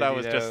kid. That's what I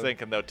was just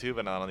thinking though too,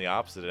 but on the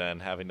opposite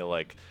end, having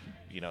to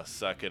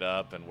suck it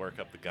up and work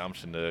up the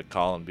gumption to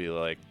call and be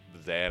like, the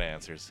dad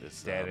answers.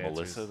 Is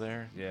Melissa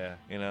there? Yeah.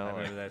 You know, I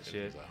remember that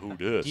shit. Who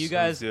dis? Do you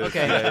guys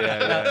okay?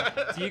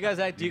 Yeah. Do you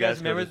guys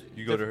remember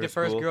the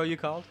first girl you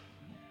called?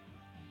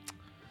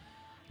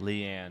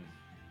 Leanne.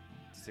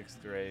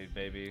 6th grade,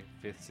 maybe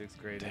 5th, 6th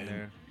grade in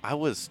there. I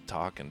was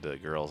talking to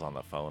girls on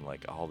the phone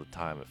all the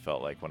time. It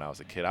felt like when I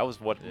was a kid. I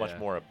was much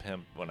more a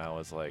pimp when I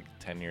was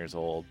 10 years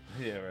old.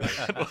 Yeah,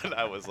 right. When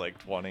I was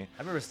 20. I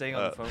remember staying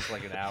on the phone for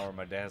an hour.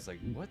 My dad's like,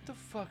 "What the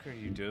fuck are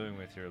you doing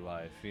with your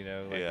life?" You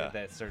know, at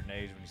that certain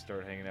age when you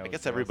start hanging out. I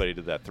guess everybody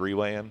did that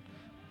 3-way-in,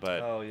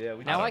 but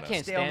I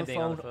can't stand being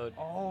on the phone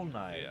all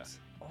night. Yeah.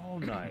 All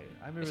night.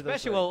 I remember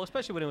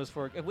especially when it was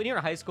when you're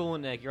in high school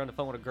and you're on the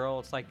phone with a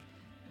girl.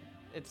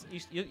 It's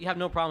you have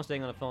no problem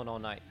staying on the phone all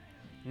night.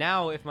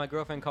 Now, if my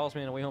girlfriend calls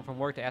me on the way home from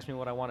work to ask me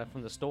what I wanted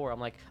from the store,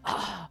 I'm like,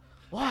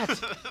 what?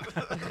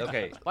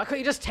 Okay. Why couldn't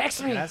you just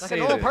text me like a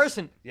normal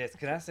person? Yes,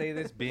 can I say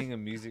this? Being a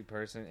music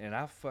person, and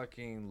I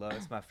fucking love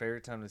it's my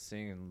favorite time to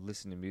sing and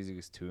listen to music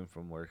is to and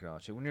from work and all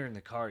shit. When you're in the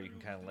car, you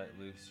can kind of let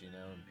loose, you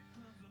know. And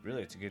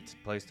really, it's a good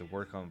place to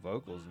work on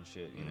vocals and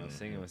shit, you know,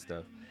 singing and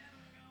stuff.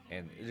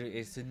 And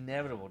it's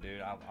inevitable,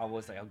 dude.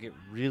 I'll get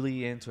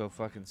really into a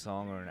fucking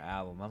song or an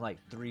album. I'm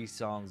 3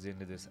 songs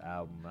into this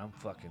album. And I'm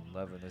fucking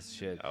loving this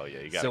shit. Oh,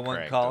 yeah, you got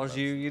someone calls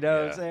you, you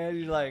know what I'm saying?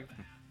 You're like,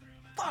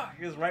 fuck.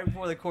 It's right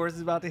before the chorus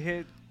is about to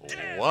hit.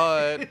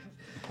 What?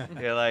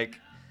 You're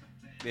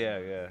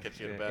yeah. Get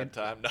you in a bad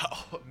time?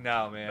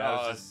 No, man. I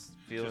was just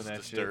feeling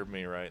that shit. Disturbed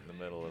me right in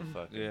the middle of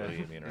fucking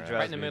Bohemian Rhapsody.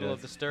 Right in the middle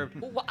of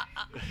Disturbed.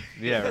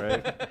 Yeah,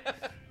 right.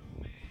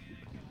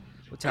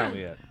 What time are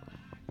we at?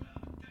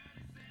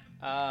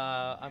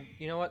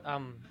 You know what?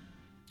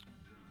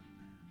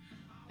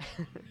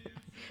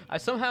 I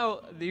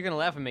somehow you're gonna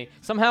laugh at me.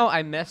 Somehow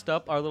I messed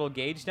up our little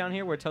gauge down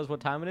here where it tells what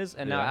time it is,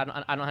 and now I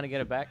don't know how to get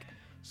it back.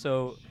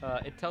 So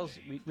it tells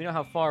we know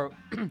how far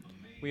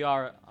we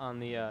are on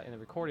the in the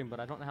recording, but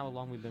I don't know how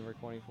long we've been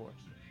recording for.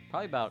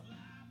 Probably about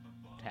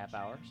half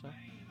hour. So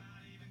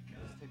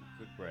let's take a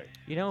quick break.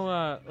 You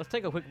know, let's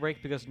take a quick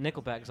break because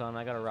Nickelback's on. And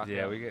I gotta rock.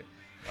 Yeah, we get.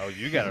 Oh,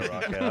 you gotta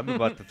rock out. I'm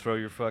about to throw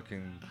your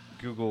fucking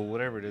Google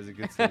whatever it is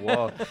against the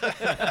wall.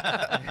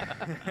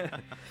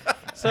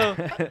 So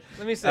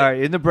let me say. All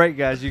right, in the break,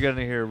 guys, you're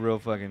gonna hear a real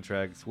fucking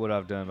track. It's "What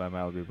I've Done" by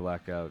Malibu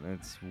Blackout, and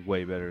it's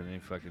way better than any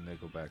fucking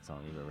Nickelback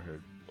song you've ever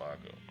heard.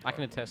 I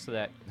can attest to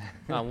that.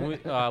 When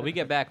we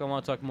get back, I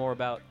want to talk more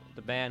about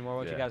the band, more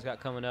what you guys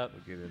got coming up.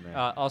 We'll get in there.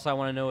 Also, I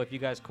want to know if you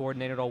guys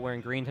coordinated all wearing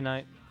green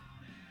tonight.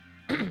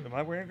 Am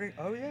I wearing green?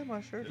 Oh yeah,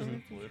 my shirt is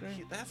blue.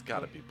 That's got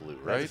to be blue,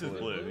 right? That's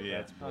blue. Yeah.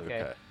 That's blue.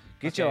 Okay.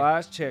 Get your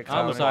eyes checked.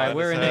 I'm sorry.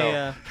 We're in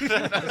a.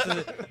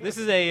 This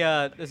is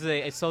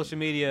a social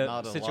media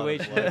Not a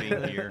situation. lot of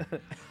floating here.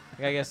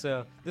 I guess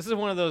so. This is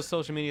one of those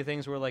social media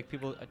things where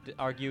people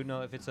argue,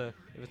 if it's a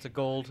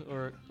gold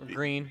or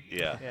green.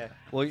 Yeah. Yeah.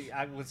 Well,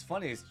 what's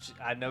funny is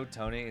I know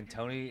Tony, and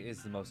Tony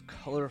is the most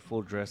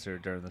colorful dresser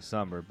during the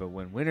summer. But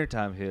when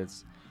wintertime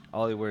hits,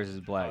 all he wears is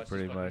black,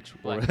 pretty much.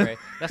 Black gray.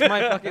 That's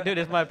my fucking dude.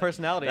 It's my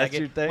personality. That's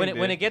your thing,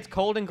 when it gets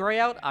cold and gray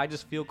out, I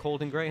just feel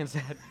cold and gray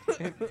inside.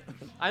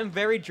 I'm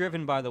very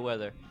driven by the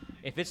weather.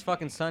 If it's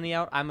fucking sunny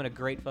out, I'm in a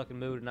great fucking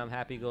mood and I'm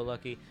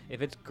happy-go-lucky.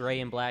 If it's gray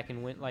and black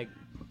and dude,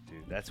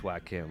 that's why I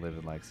can't live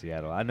in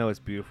Seattle. I know it's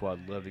beautiful.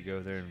 I'd love to go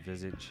there and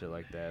visit and shit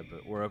like that.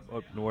 But we're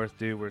up north,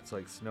 dude, where it's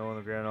snow on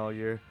the ground all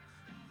year.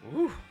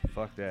 Woo,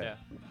 fuck that. Yeah.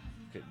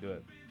 Couldn't do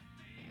it.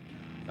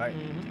 All right.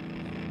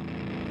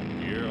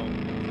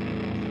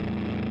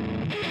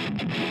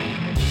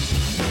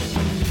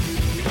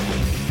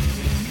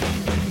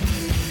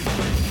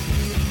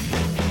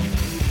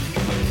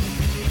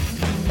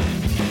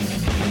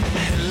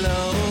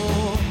 Hello,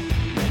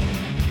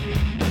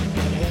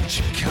 won't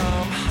you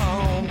come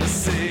home to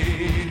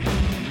see?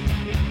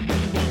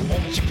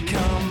 Won't you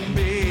come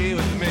be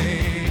with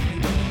me?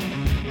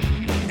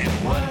 And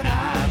what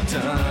I've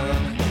done.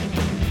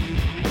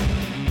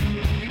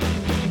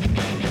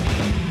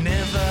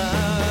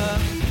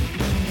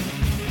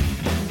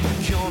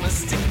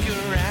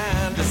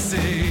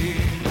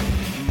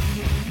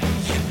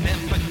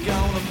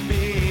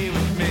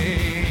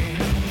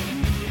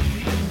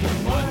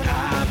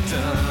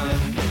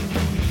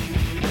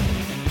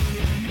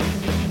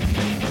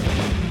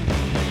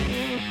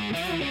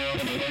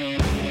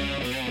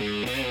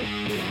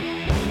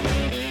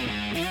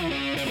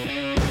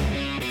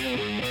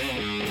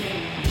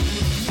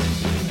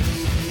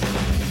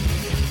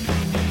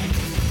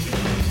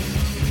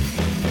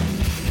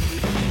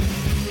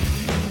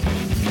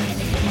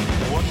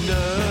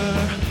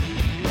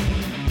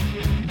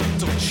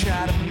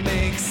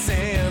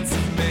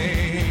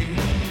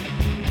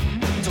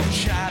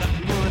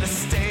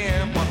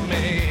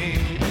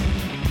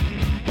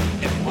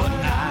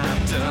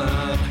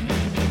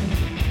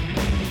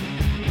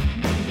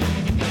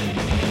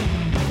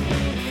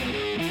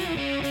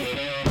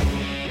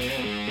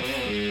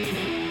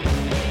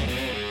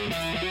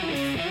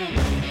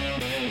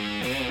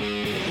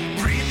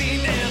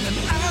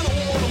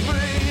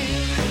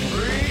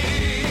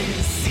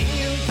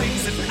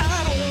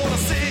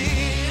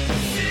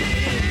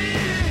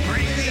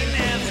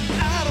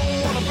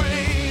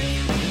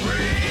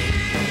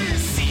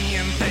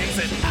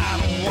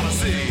 wanna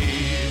see.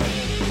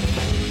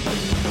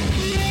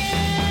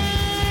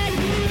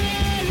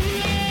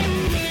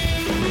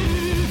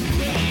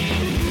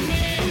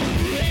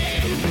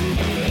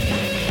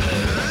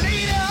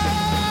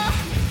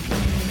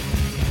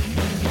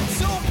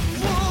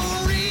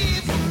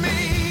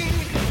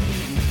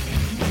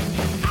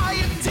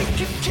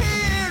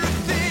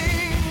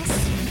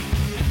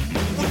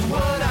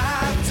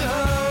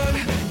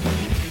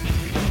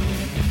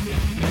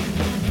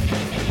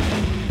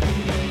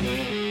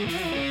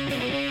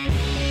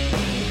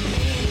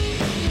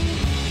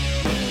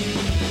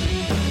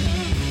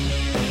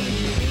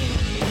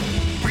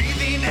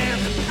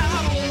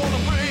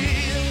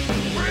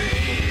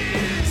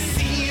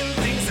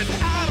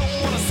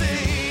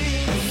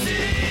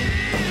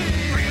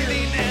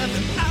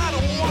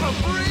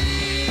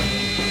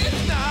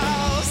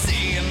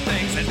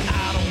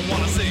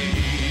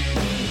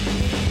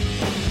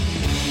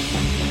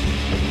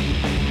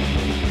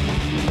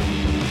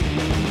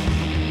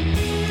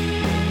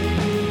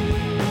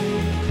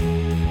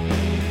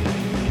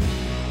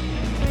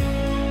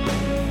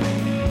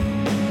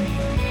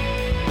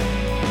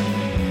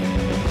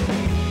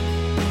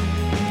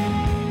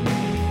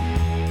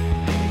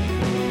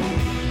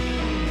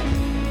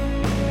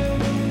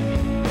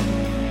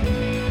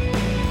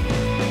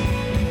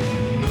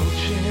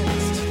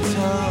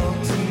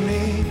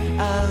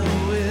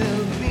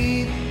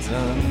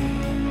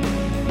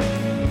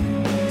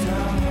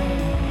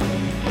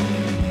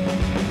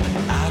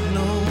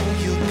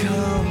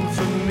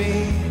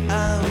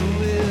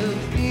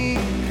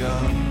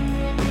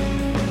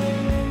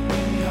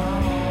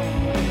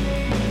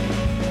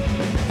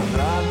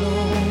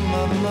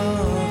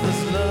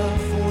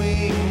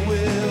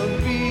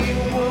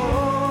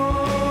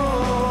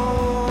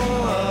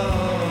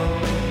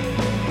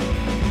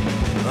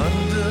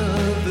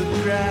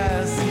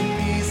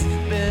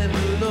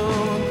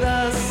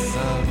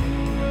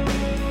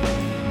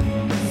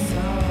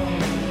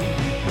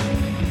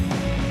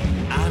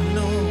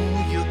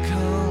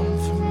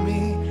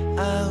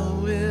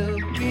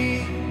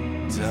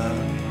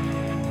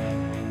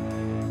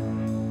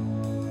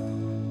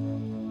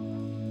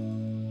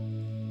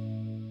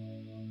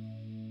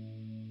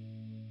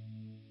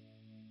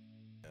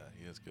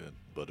 It's good.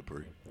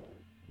 Butterbury.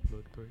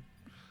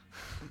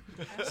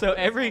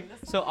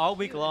 So all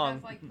week long,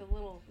 Has, like, the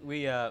little,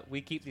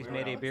 we keep these It's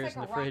Mayday looks beers like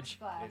in a the rocks fridge.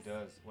 glass. It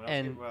does. When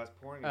And, I was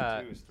pouring uh,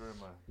 it too, it's through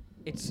my.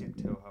 It's You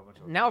can't tell how much.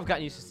 now I've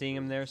gotten used to seeing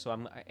them there, so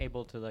I'm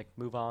able to like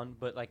move on.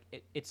 But like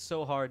it's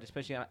so hard,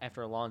 especially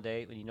after a long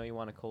day when you know you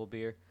want a cold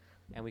beer,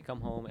 and we come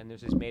home and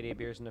there's these Mayday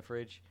beers in the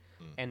fridge.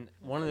 And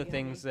one of the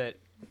things that,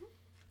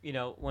 you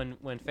know,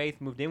 when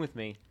Faith moved in with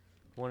me,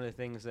 one of the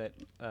things that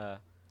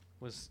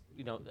was,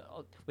 you know,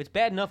 it's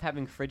bad enough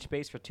having fridge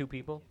space for two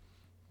people,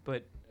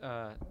 but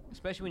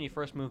especially when you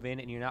first move in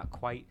and you're not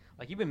quite,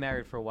 like, you've been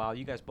married for a while.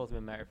 You guys both have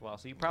been married for a while,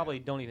 so you probably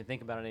don't even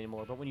think about it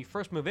anymore. But when you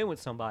first move in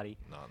with somebody,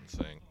 Not in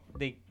sync.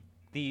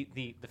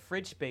 the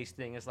fridge space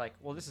thing is like,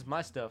 well, this is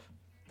my stuff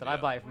that I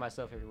Yeah. buy for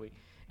myself every week.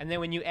 And then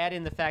when you add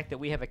in the fact that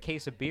we have a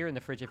case of beer in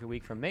the fridge every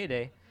week from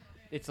Mayday,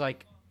 it's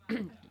like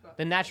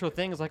the natural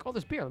thing is like, oh,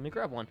 there's beer. Let me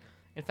grab one.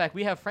 In fact,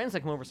 we have friends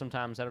that come over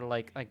sometimes that are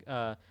like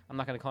I'm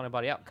not going to call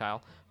anybody out,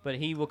 Kyle, but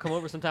he will come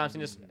over sometimes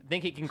and just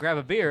think he can grab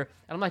a beer.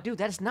 And I'm like, dude,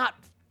 that's not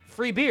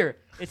free beer.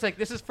 It's like,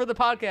 this is for the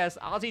podcast.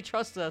 Ozzy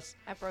trusts us.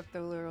 I broke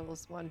the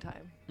rules one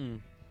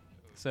time.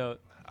 So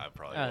I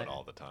probably Uh, would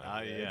all the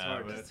time.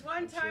 Yeah, but Just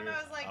one time I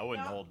was like, I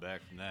wouldn't no. hold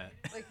back from that.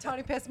 Like,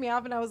 Tony pissed me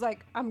off, and I was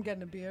like, I'm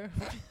getting a beer.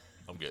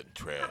 I'm getting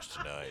trashed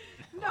tonight.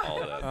 No, all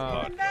that it wasn't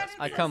podcast even that,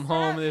 I it's come just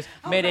home, that. there's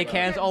I was Mayday like, I'm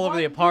cans getting all over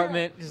the one beer.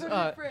 apartment. Put Just, it in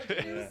the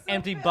fridge. He was so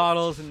empty pissed.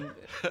 bottles and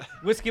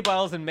whiskey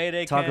bottles and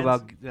Mayday Talk cans.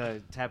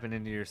 about tapping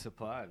into your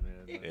supply,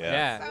 man.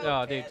 Yeah. So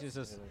Oh, dude, pissed. it's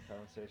just.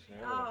 Conversation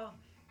Oh,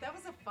 that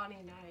was a funny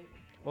night.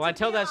 Well, I To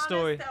tell be that honest,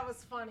 story. That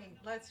was funny.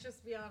 Let's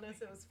just be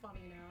honest. It was funny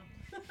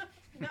now.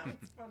 That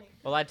was funny.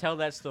 Well, I tell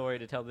that story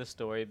to tell this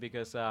story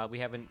because we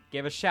haven't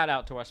gave a shout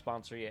out to our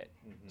sponsor yet.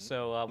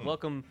 So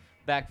welcome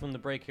back from the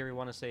break here. We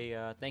want to say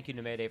thank you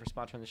to Mayday for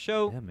sponsoring the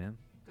show. Yeah, man.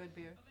 Good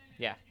beer.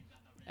 Yeah,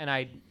 and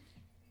I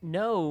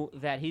know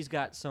that he's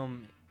got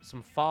some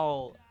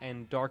fall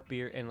and dark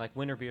beer and like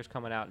winter beers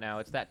coming out now.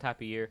 It's that type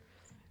of year.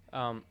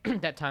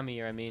 That time of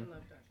year, I mean.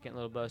 Getting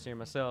a little buzzed here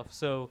myself.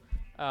 So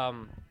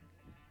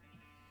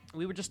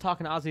we were just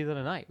talking to Ozzy the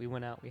other night. We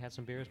went out. We had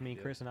some beers, me,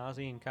 Chris, and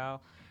Ozzy and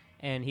Kyle.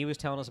 And he was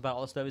telling us about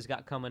all the stuff he's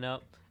got coming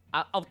up.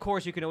 Of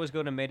course, you can always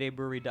go to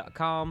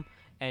MaydayBrewery.com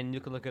and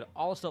you can look at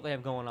all the stuff they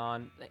have going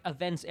on.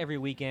 Events every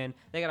weekend.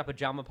 They got a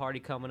pajama party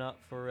coming up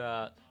for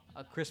a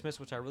Christmas,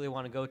 which I really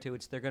want to go to.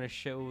 They're going to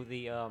show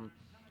the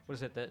what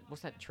is it?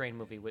 What's that train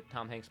movie with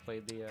Tom Hanks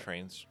played the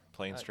Trains,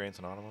 planes, trains,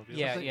 and automobiles?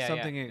 Yeah,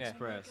 Something yeah.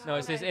 Express. No,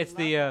 it's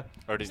the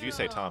Or did you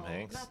say Tom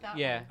Hanks? Not that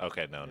yeah. one.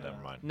 Okay, no, never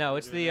mind. No,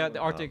 it's the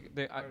Arctic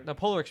the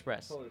Polar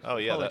Express. Oh,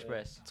 yeah, Polar that,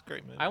 Express. that's a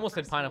great movie. I almost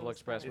said Pineapple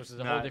Express, which is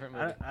a whole different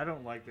movie. I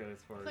don't like that as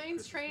far as Planes,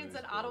 Christmas Trains, goes,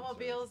 and but I'm sorry,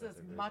 automobiles that's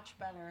is a good- much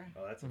better.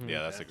 Oh, that's a Mhm.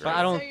 Yeah, that's a But great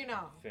I don't- So you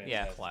know.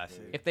 Yeah.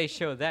 Classic. If they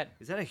show that,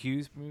 Is that a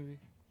Hughes movie?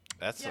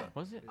 That's Yeah.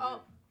 was it?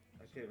 Oh,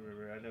 can't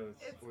remember. I know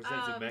It's, was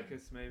that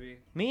Zemeckis maybe?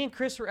 Me and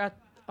Chris were at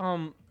I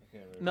can't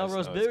remember. Melrose know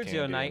it's Billiards the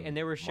other Candy night, and and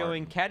they were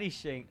showing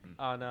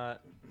Martin.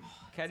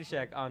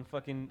 Caddyshack on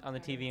fucking on the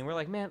TV, and we're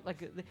like, man,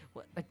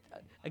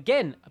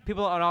 again,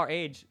 people on our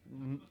age,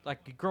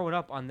 like growing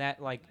up on that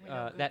We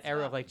know good that era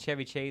of stuff. like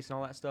Chevy Chase and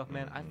all that stuff,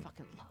 man. I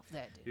fucking love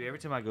that, dude. Dude, every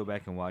time I go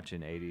back and watch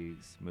an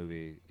 80s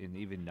movie, and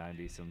even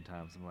 90s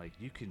sometimes, I'm like,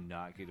 you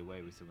cannot get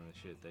away with some of the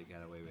shit they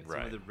got away with.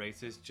 Right. Some of the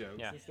racist jokes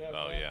Yeah. and stuff.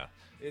 Oh man. yeah.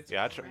 It's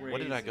Yeah.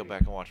 What did I go crazy.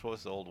 back and watch? What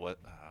was the old what?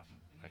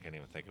 I can't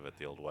even think of it.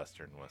 The old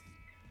western with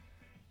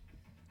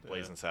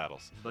Blazing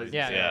Saddles. Blazing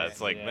Yeah, Yeah. Saddles,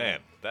 It's like, yeah. man,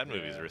 that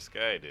movie's Yeah.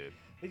 risque, dude.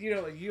 But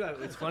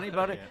it's funny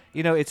about it.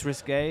 You know, it's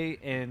risque,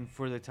 and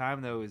for the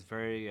time though, it's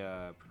very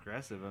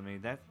progressive. I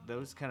mean,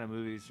 those kind of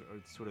movies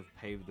sort of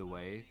paved the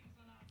way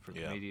for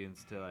Yeah.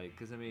 comedians to like,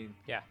 because I mean,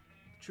 Yeah.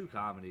 true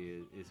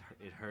comedy is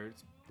it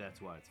hurts. That's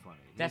why it's funny.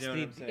 You That's know what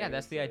I'm saying?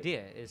 that's the It's like-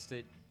 idea is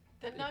The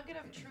nugget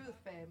of truth,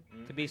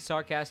 babe. to be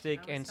sarcastic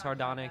I was and talking about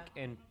sardonic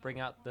that. and bring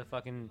out the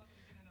fucking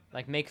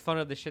like make fun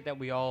of the shit that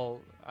we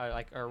all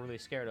are really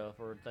scared of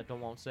or that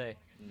won't say.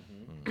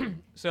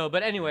 So,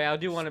 but anyway, I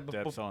do want to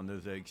Steps on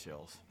those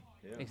eggshells.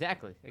 Yeah.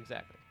 exactly.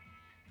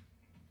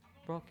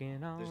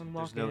 Broken on, There's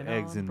walking no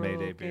eggs on in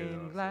Mayday beer, broken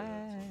though, so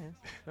glass.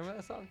 Remember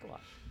that song? Come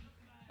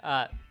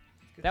on.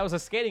 That was a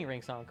skating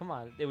rink song. Come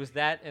on. It was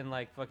that and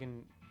like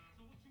fucking.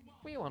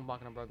 What you want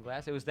walking on broken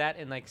glass? It was that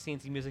and like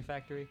CNC Music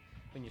Factory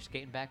when you're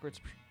skating backwards.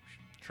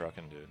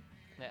 Trucking, dude.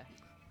 Yeah.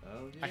 Oh, I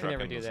yeah. can never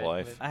Trucking do is that.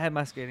 life. but- I had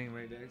my skating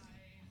ring days.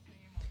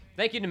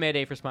 Thank you to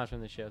Mayday for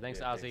sponsoring the show. Thanks,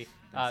 Yeah, Ozzy.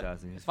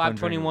 thanks, Ozzy. It's Fun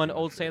 521 drinking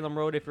Old with you. Salem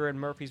Road if you're in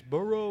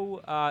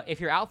Murfreesboro. If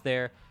you're out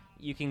there,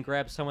 you can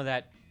grab some of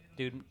that,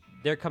 dude.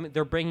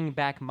 They're bringing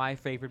back my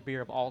favorite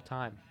beer of all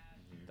time.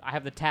 I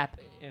have the tap,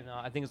 and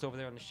I think it's over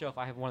there on the shelf.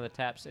 I have one of the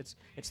taps. It's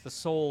the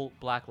Soul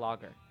Black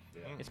Lager,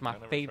 It's my I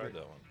never tried favorite.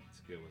 that one.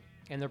 It's a good one.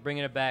 and they're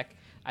bringing it back.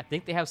 I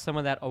think they have some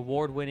of that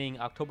award-winning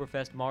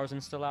Oktoberfest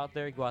Marzen still out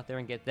there. Go out there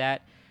and get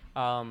that.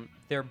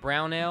 Their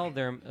brown ale,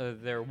 their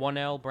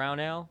 1L brown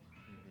ale.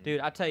 Dude,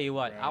 I tell you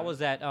what, I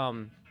was at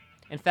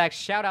in fact,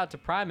 shout out to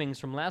Primings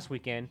from last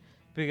weekend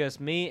because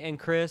me and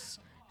Chris,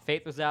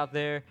 Faith was out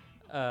there.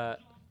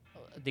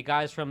 The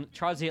guys from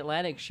Charles the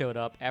Atlantic showed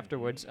up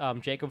afterwards.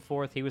 Jacob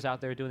Forth, he was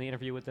out there doing the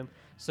interview with them.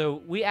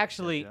 So we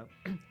actually,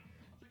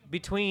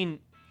 between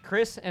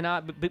Chris and I,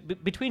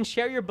 between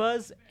Share Your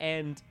Buzz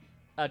and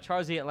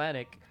Charles the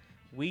Atlantic,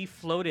 we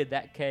floated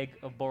that keg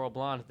of Boro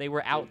Blonde. They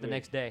were out the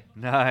next day.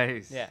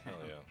 Nice. Yeah. Hell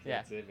yeah. Yeah.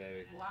 That's it,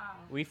 baby. Wow.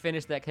 We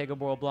finished that keg of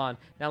Boro Blonde.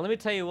 Now, let me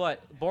tell you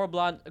what. Boro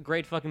Blonde, a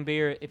great fucking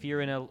beer if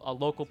you're in a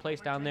local place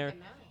We're down there.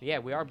 drinking now. Yeah,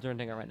 we are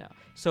drinking it right now.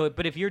 So,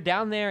 but if you're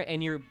down there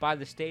and you're by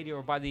the stadium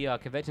or by the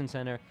convention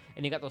center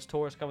and you got those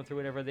tourists coming through,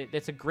 whatever,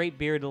 it's a great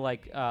beer to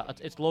like.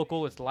 It's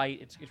local, it's light,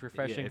 it's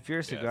refreshing. Yeah, if you're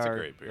a Yeah, it's a cigar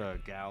great beer.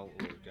 gal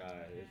or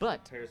guy, it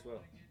But- pairs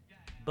well.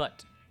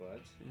 But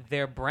But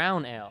their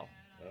brown ale,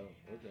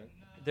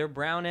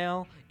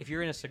 okay, if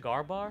you're in a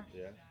cigar bar,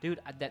 yeah. dude,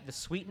 that the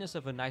sweetness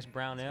of a nice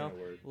brown It's ale,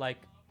 gonna work. like,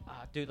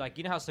 dude, like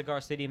you know how Cigar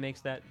City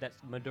makes that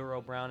Maduro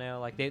brown ale,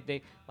 like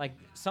they like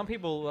some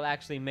people will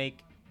actually make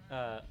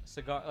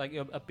cigar like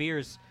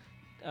beers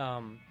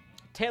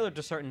tailored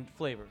to certain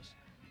flavors,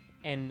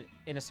 and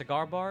in a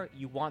cigar bar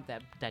you want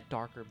that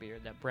darker beer,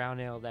 that brown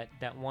ale, that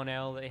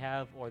 1L they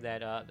have, or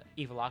that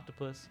Evil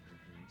Octopus.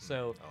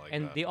 So I like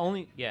and that.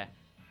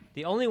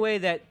 the only way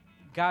that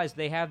guys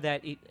they have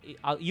that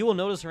you will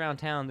notice around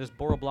town there's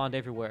Boro Blonde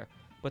everywhere,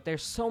 but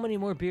there's so many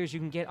more beers you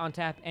can get on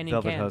tap and in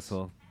Velvet cans.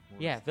 Hustle.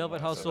 Yeah, Velvet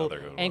That's Hustle, another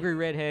good one. Angry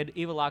Redhead,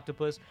 Evil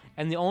Octopus,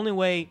 and the only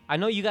way I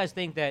know you guys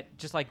think that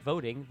just like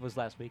voting was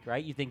last week,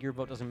 right? You think your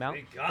vote doesn't mount.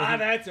 Thank God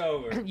that's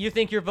over. You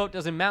think your vote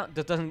doesn't mount,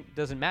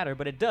 doesn't matter,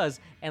 but it does.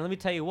 And let me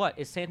tell you what,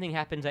 the same thing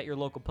happens at your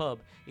local pub.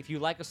 If you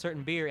like a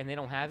certain beer and they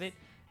don't have it,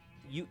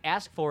 you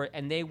ask for it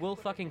and they will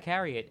fucking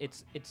carry it.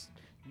 It's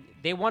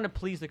they want to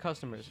please the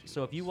customers.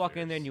 So if you walk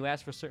in there and you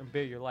ask for a certain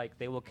beer you like,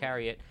 they will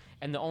carry it.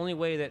 And the only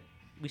way that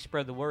we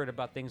spread the word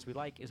about things we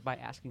like is by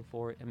asking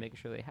for it and making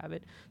sure they have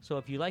it. So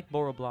if you like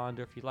Boro Blonde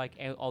or if you like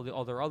all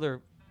their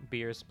other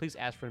beers, please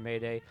ask for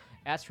Mayday,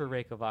 ask for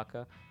Reyka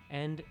Vodka,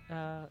 and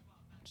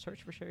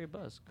search for Sherry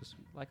Buzz, because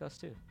like us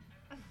too.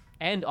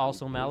 And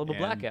also Malibu And-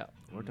 Blackout.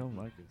 Or don't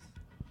like us.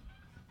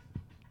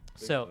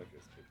 So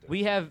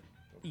we have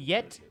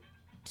yet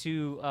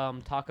to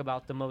talk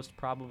about the most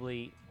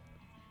probably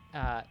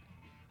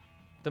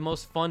the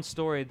most fun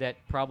story that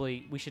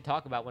probably we should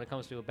talk about when it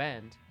comes to a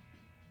band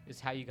is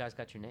how you guys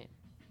got your name.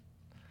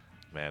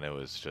 Man, it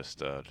was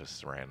just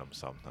random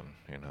something,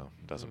 you know.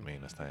 Doesn't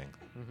mean a thing.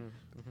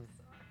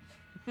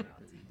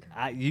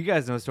 You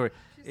guys know the story.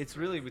 It's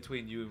really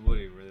between you and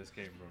Woody where this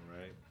came from,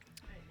 right?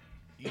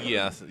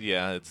 Yes,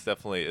 yeah,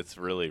 it's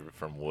really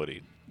from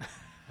Woody.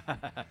 What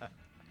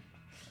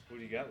do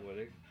you got,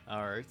 Woody?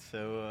 All right,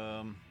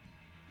 so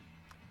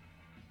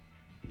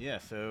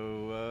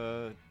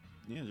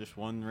just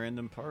one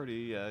random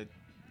party. I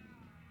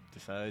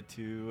decided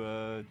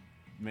to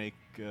make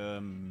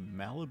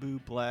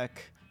Malibu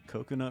Black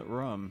Coconut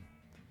Rum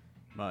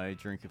my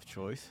drink of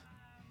choice.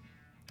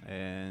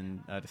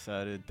 and I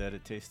decided that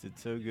it tasted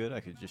so good I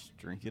could just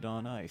drink it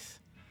on ice.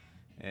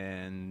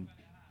 And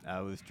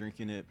I was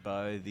drinking it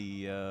by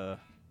the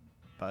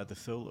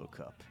solo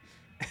cup,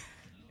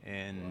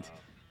 and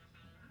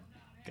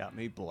got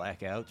me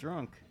blackout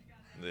drunk.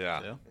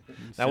 Yeah. So,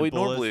 Now we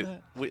simple as normally,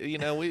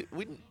 that.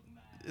 we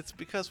it's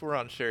because we're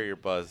on Share Your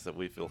Buzz that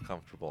we feel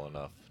comfortable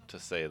enough to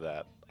say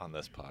that on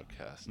this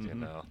podcast. You Mhm.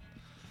 know.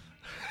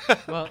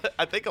 Well-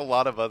 I think a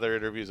lot of other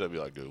interviews I'd be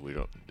like, dude,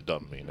 it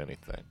doesn't mean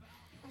anything.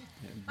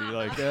 It'd be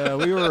like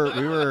we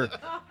were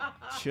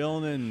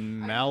chilling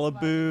in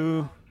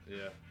Malibu.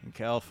 Yeah. In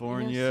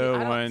California You know, see, I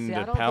don't- when see, I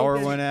the don't power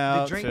think went this-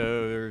 out, drink-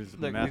 so there's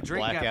look, the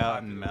drink got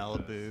blackout in popular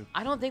with Malibu.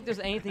 I don't think there's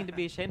anything to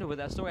be ashamed of with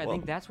that story. I Well-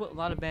 think that's what a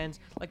lot of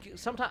bands like.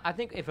 Sometimes I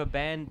think if a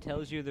band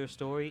tells you their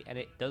story and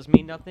it does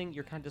mean nothing,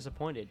 you're kind of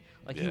disappointed.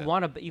 Like Yeah.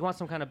 you want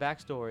some kind of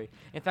backstory.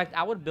 In fact,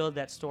 I would build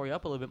that story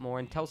up a little bit more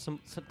and tell some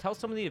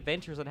of the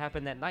adventures that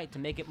happened that night to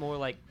make it more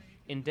like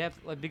in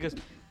depth. Like because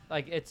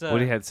like it's What,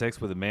 he had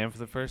sex with a man for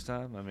the first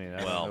time? I mean,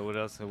 I Well, don't know what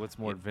else. What's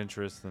more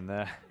adventurous than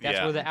that? that's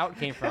Yeah. where the out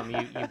came from.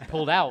 You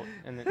pulled out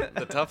and then,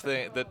 The tough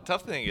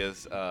thing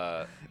is,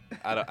 I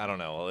don't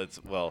know.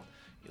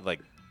 Like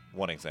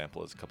one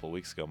example is a couple of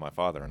weeks ago, my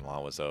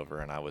father-in-law was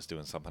over and I was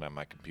doing something on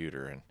my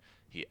computer and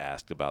he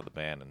asked about the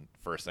band and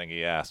first thing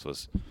he asked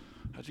was,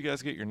 "How'd you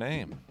guys get your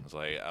name?" I was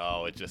like,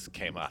 "Oh, it just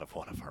came out of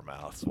one of our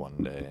mouths one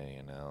day,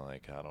 you know,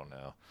 like I don't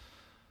know."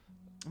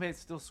 I mean, it's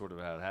still sort of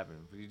how it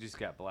happened. But you just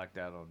got blacked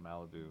out on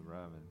Malibu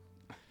rum,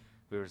 and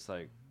we were just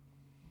like,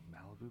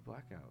 Malibu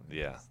blackout. And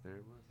Yeah. there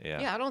it was.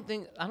 Yeah. I don't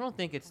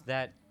think it's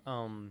that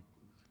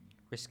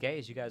risque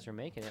as you guys are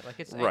making it. Like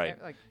it's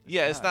Right. like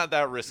Yeah, it's not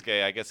that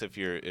risque. I guess if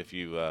you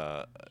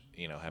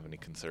have any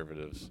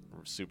conservatives,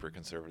 super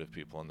conservative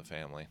people in the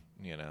family,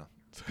 you know,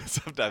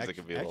 sometimes it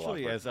can be a little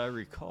Actually, awkward. as I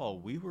recall,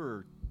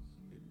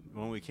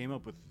 when we came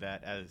up with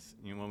that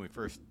when we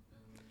first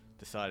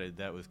decided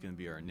that was going to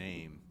be our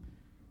name,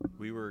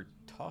 we were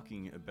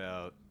talking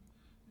about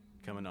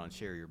coming on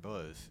Share Your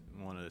Buzz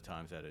one of the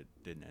times that it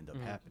didn't end up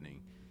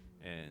happening.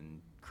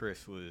 And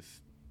Chris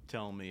was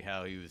telling me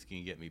how he was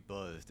going to get me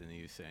buzzed, and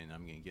he was saying,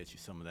 I'm going to get you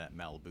some of that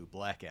Malibu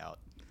blackout.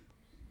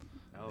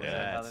 Oh, is Yeah.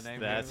 that how the name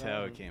That's came how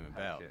about? it came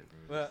about. Okay.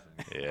 well,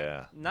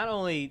 Yeah. not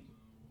only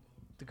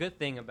the good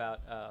thing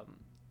about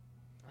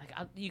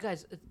you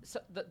guys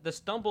the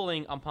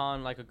stumbling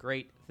upon like a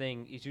great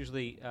thing is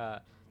usually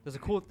there's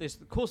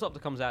cool stuff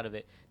that comes out of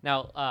it.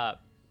 Now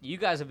you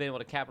guys have been able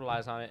to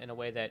capitalize on it in a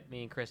way that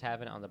me and Chris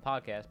haven't on the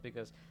podcast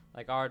because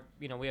like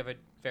we have a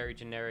very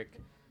generic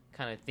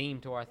kind of theme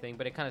to our thing,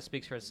 but it kind of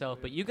speaks for itself.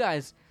 But you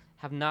guys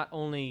have not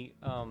only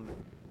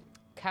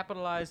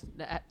capitalized,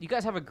 you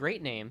guys have a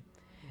great name,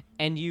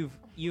 and you've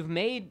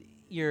made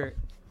your.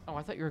 Oh,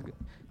 I thought you were.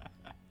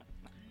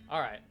 All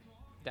right,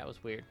 that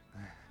was weird.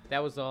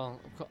 That was all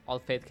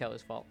Faith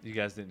Keller's fault. You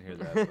guys didn't hear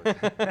that.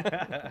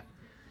 But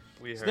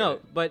we heard No,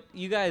 it. but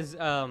you guys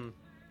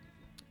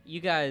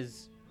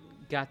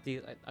got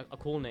a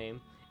cool name,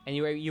 and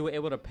you were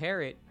able to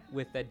pair it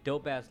with that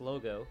dope ass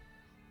logo.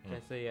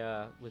 That's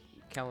with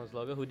Kellen's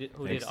logo. Who did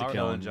Thanks to our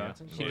Kellen logo?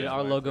 Johnson. She Yeah. did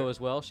our logo as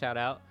well. Shout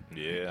out.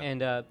 Yeah. And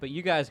but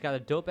you guys got a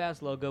dope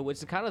ass logo, which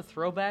is kind of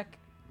throwback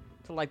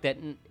to like that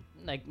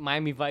like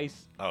Miami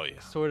Vice Oh yeah.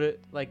 sort of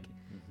like.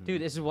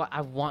 Dude, this is what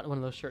I want one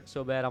of those shirts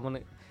so bad.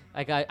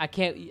 I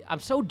can't. I'm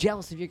so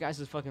jealous of your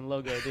guys' fucking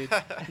logo, dude,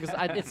 because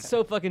it's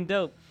so fucking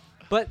dope.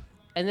 But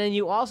and then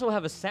you also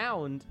have a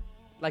sound,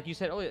 like you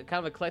said, kind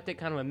of eclectic,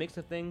 kind of a mix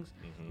of things,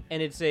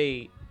 and it's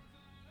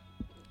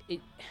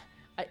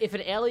if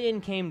an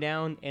alien came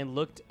down and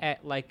looked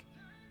at like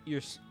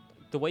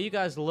the way you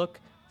guys look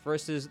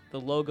versus the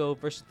logo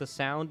versus the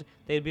sound,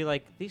 they'd be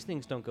like, these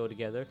things don't go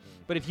together.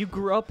 But if you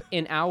grew up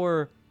in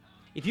our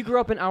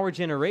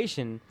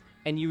generation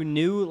and you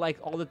knew like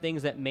all the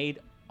things that made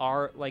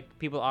our like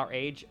people our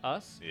age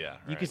us, Yeah.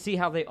 you right. can see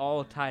how they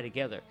all tie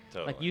together. Like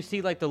Totally. you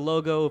see like the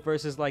logo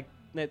versus like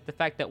the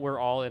fact that we're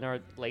all in our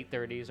late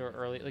 30s or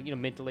early, like,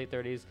 mid to late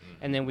 30s,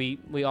 and then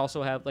we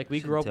also have like we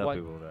Shouldn't grew up tell like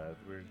people that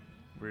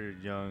we're a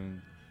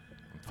young,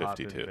 I'm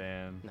popular 52.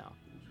 band. no.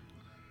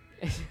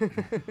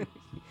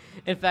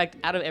 In fact,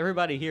 out of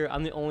everybody here,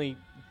 I'm the only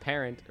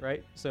parent,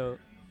 right? So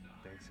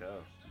I think so.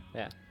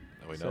 yeah.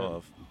 That we So- know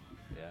of.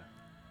 Yeah,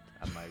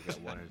 I might have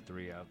got 1 or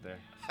 3 out there.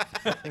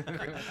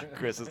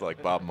 Chris is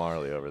like Bob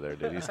Marley over there,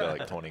 dude. He's got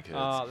like 20 kids.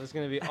 Oh, there's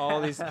gonna be all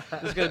these.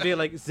 There's gonna be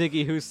like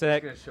Ziggy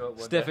Husak, gonna show up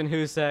one Stefan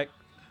Husak.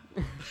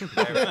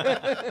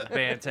 The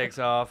band takes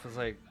off. It's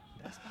like,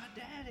 that's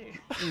my daddy.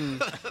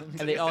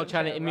 And they all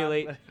trying to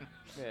emulate.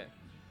 Yeah.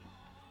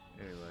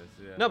 Anyways,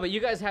 yeah. No, but you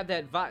guys have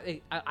that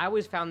vibe. I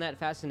always found that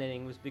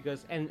fascinating, was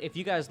because, and if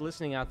you guys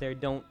listening out there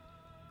don't,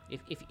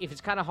 if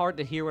it's kind of hard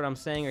to hear what I'm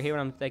saying or hear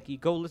what I'm like, you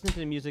go listen to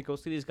the music, go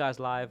see these guys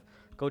live,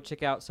 go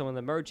check out some of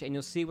the merch, and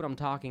you'll see what I'm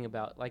talking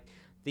about. Like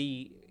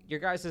your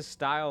guys'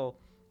 style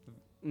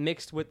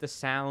mixed with the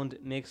sound,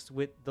 mixed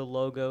with the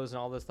logos and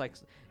all this, like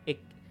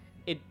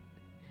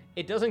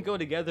it doesn't go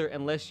together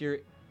unless you're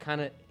kind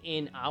of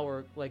in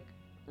our like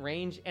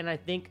range, and I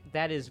think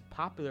that is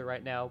popular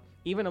right now,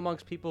 even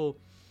amongst people.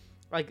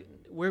 Like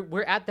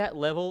we're at that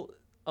level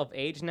of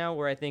age now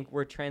where I think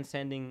we're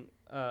transcending.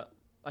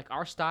 Like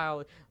our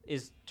style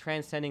is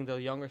transcending the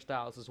younger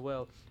styles as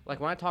well. Like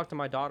when I talk to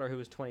my daughter who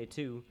is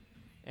 22,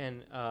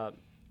 and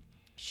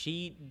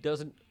she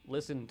doesn't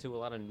listen to a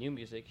lot of new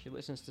music. She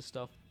listens to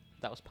stuff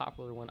that was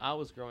popular when I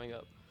was growing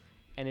up,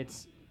 and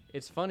it's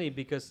funny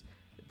because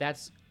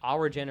that's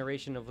our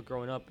generation of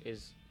growing up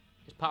is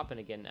popping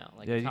again now.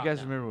 Like Yeah, it's you hot guys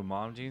now. remember when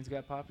mom jeans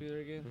got popular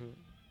again?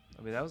 Mhm.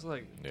 I mean, that was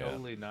like Yeah.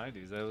 totally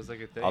 90s. That was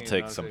like a thing. I'll and I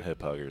take was some like,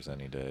 hip huggers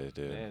any day,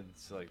 dude. Man,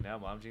 it's like now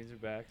mom jeans are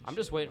back. and I'm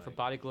just shit, waiting for like-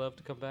 Body Glove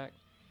to come back.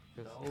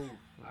 'Cause- Oh,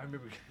 I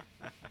remember.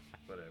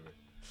 Whatever.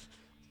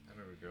 I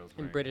remember girls And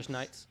wearing British those.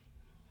 Knights.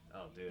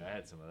 Oh, dude, I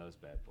had some of those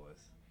bad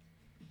boys.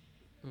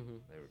 Hmm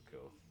They were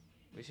cool.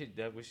 We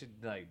should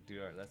like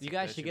do our. That's You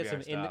guys that should be get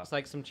our some style.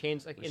 like some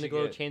change like We should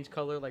indigo get- change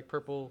color like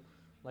purple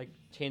like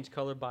change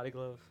color body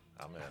glove.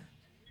 I'm in.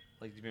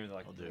 Like, do you remember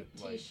like I'll do it.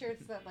 like,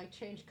 T-shirts that like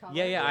change color.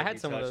 Yeah, yeah, I like had you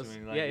some of touch those.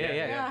 them and, Yeah, yeah,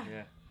 yeah.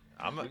 yeah.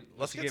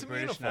 Let's should get get some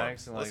British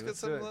uniforms. Nikes and, Let's like, get let's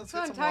some. do it. Let's So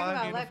get I'm some talking live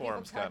about let people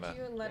uniforms, touch kind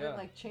you of. and let Yeah. it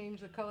like change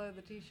the color of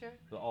the T-shirt.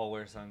 They'll all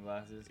wear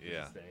sunglasses. 'cause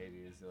Yeah. It's the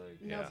 80s.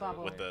 Like, No Yeah,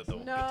 bubble. with the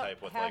No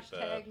type with like the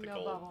hashtag no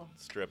gold bubble.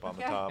 strip on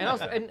the Okay.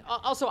 top. And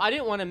also I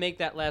didn't want to make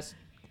that last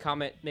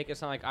comment make it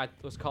sound like I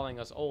was calling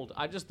us old.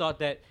 I just thought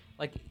that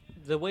like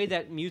the way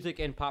that music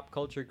and pop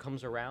culture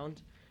comes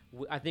around,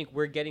 I think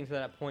we're getting to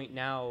that point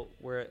now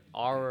where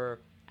our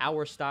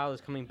style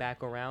is coming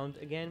back around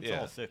again.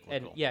 Yeah. All cyclical.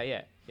 And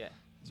yeah.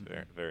 It's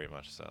very, very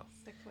much so.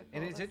 Cyclical,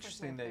 And it's that's like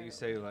interesting my that you favorite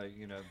say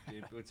word.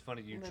 like it's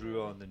funny you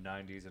drew Literally. on the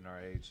 90s in our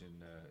age,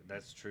 and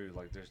that's true.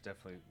 Like there's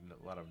definitely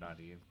a lot of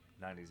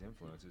 90s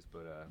influences,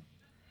 but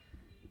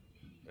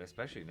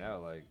especially now,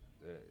 like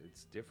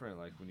it's different.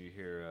 Like when you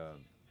hear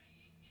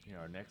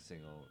our next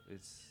single,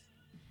 it's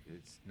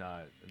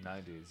not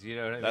 90s. You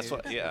know what I That's mean?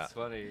 what- yeah. It's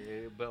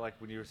funny, but like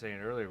when you were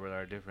saying earlier, with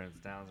our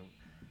different sounds,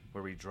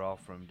 where we draw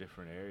from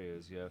different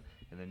areas,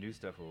 and the new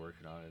stuff we're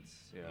working on,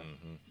 it's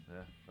Mhm.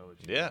 I'll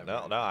let you Yeah,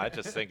 elaborate. no. I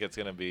just think it's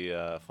gonna be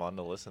fun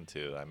to listen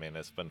to. I mean,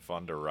 it's been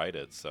fun to write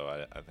it, so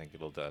I think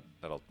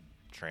that'll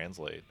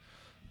translate.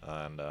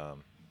 And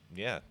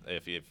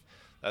if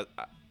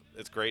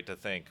it's great to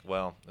think,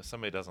 well, if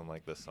somebody doesn't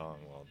like this song,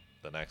 well,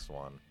 the next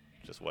one,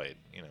 just wait.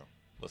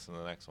 Listen to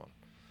the next one.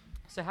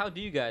 So how do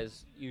you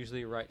guys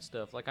usually write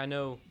stuff? Like I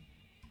know,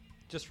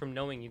 just from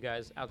knowing you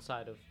guys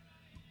outside of,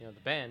 the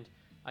band,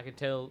 I can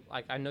tell.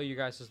 Like I know you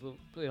guys is,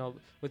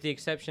 with the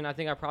exception, I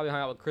think I probably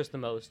hung out with Chris the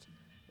most,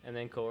 and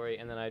then Corey,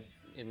 and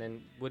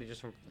then Woody just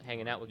from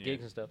hanging out with Yeah.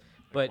 gigs and stuff.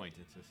 But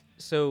Acquaintances.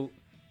 so,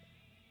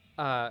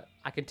 I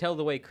can tell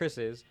the way Chris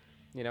is,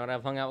 and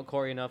I've hung out with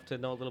Corey enough to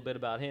know a little bit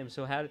about him.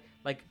 So how,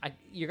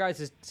 your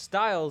guys'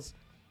 styles,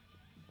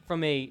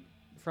 from a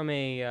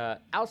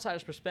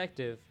outsider's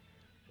perspective,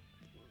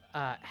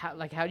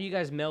 how do you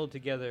guys meld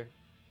together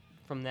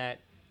from that?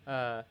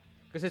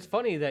 Because it's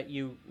funny that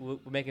you were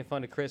making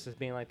fun of Chris as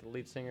being like the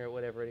lead singer or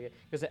whatever.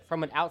 Because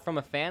from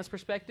a fan's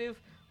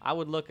perspective, I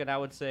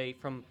would say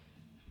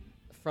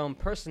from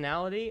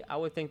personality, I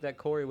would think that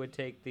Corey would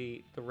take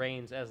the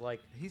reins as like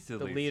He's the,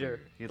 the lead leader,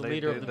 singer. the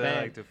leader of the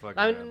band. Like to fuck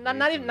I around, mean, but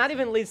not he's even the lead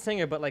singer. lead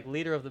singer, but like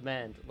leader of the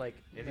band. Like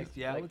I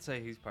like- would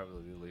say he's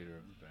probably the leader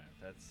of the band.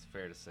 That's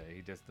fair to say.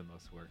 He does the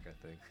most work,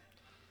 I think.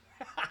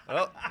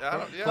 Well, I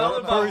don't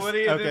Well, know. Corey's-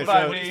 Woody and okay, then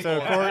by me. so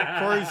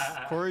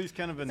Corey's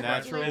kind of a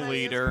natural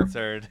Everybody is leader,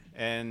 Third.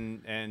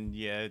 and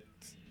yeah,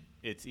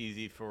 it's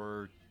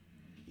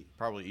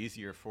probably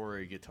easier for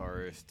a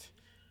guitarist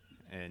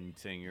and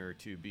singer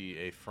to be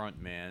a front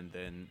man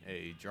than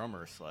a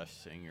drummer /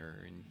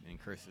 singer in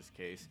Chris's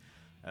case.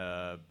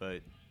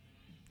 But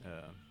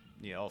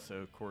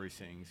also Corey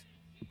sings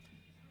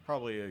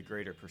probably a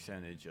greater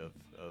percentage of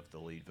the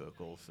lead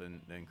vocals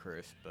than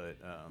Chris, but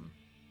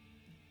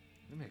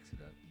Who makes it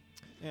up?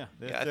 yeah,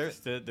 Yeah,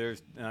 I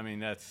there's I mean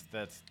that's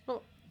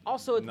Well,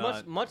 also, it's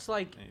Not much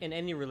like anything. in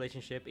any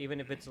relationship, even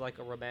if it's like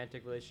a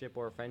romantic relationship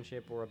or a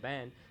friendship or a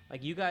band.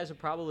 Like you guys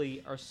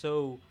are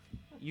so.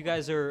 You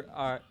guys are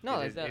no.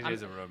 It I'm-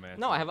 is a romance.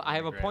 No, I have in a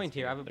the grand point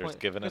here. I have a scheme. There's point.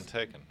 giving and 'Cause-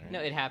 taking. Right? No,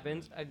 it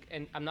happens,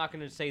 and I'm not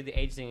going to say the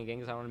age thing again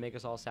because I don't want to make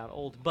us all sound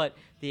old. But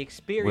the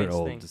experience We're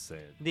old thing, to say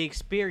it. the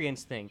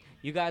experience thing.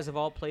 You guys have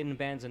all played in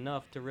bands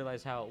enough to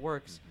realize how it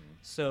works.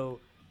 So,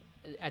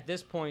 at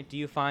this point, do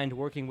you find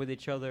working with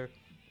each other,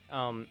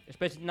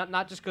 especially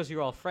not just because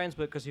you're all friends,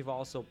 but because you've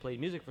also played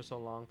music for so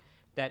long,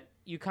 that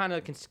you kind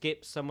of can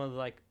skip some of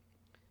like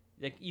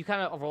you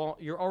kind of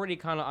you're already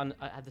kind of on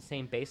at the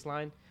same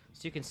baseline,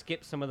 so you can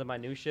skip some of the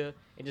minutia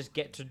and just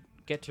get to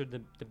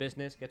the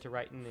business, get to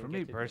writing. For and me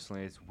get to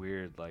personally, it's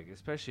weird. Like,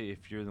 especially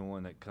if you're the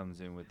one that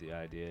comes in with the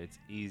idea, it's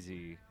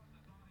easy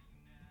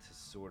to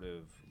sort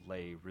of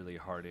lay really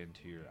hard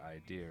into your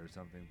idea or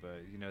something.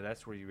 But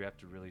that's where you have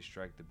to really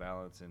strike the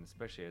balance, and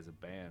especially as a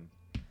band,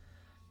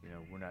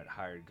 we're not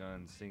hired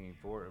guns singing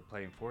for or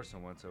playing for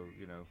someone. So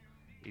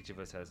each of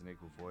us has an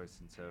equal voice,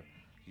 and so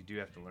you do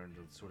have to learn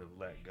to sort of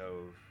let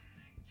go of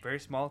very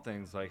small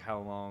things like how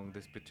long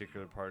this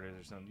particular part is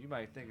or something. You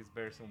might think it's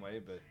better some way,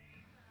 but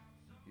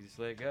you just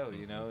let it go,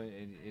 you know,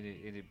 and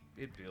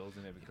it builds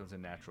and it becomes a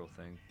natural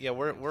thing. Yeah,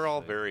 we're It's all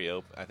like- very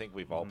open. I think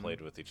we've all Mhm.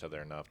 played with each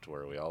other enough to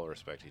where we all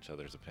respect each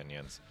other's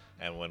opinions.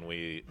 And when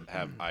we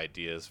have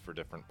ideas for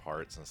different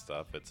parts and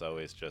stuff, it's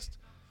always just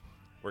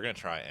we're gonna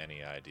try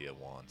any idea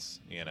once.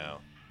 You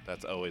know,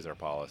 that's always our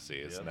policy.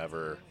 It's Yep.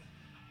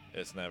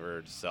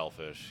 never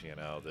selfish. You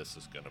know, this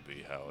is gonna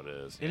be how it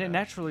is. you And it know?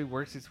 naturally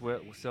works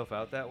itself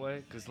out that way,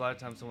 because a lot of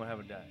times someone have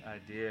an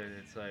idea and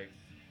it's like,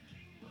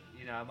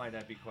 you know, I might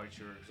not be quite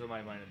sure.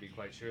 Somebody might not be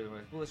quite sure. They're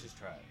like, well, let's just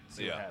try it,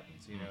 see Yeah. what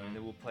happens, you know. Mhm. And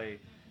then we'll play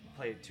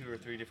it 2 or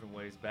 3 different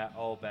ways,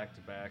 all back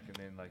to back, and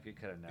then like it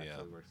kind of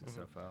naturally works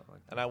itself out. Like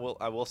And I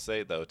will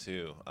say though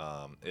too,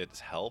 it's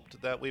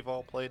helped that we've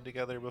all played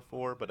together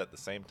before, but at the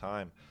same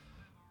time,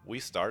 we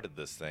started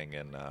this thing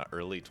in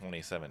early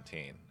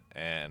 2017,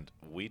 and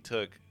we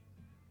took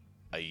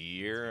a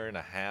year and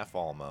a half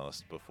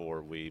almost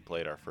before we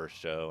played our first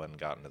show and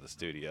got into the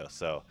studio.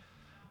 So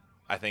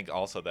I think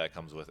also that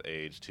comes with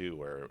age too,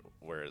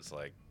 where it's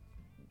like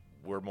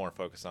we're more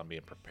focused on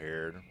being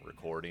prepared,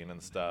 recording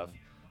and stuff,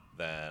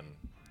 than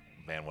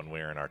man when we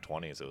were in our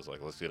 20s. It was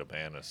like, let's get a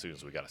band, and as soon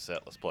as we got a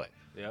set, let's play.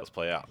 Yep. Let's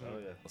play out. Oh,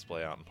 yeah. Let's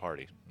play out and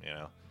party. You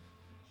know,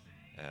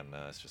 and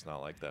it's just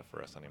not like that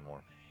for us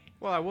anymore.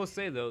 Well, I will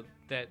say though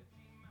that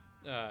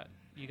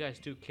you guys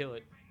do kill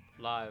it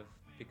live,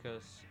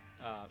 because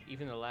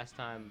even the last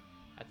time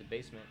at the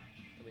basement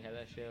that we had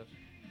that show,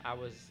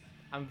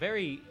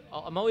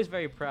 I'm always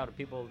very proud of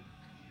people.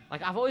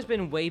 Like, I've always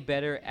been way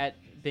better at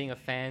being a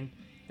fan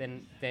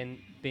than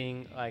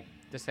being like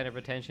the center of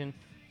attention.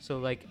 So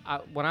like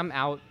when I'm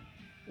out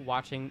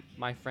watching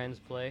my friends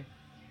play,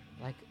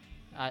 like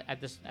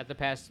this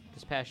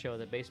past show at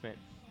the basement,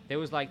 there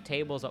was like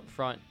tables up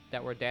front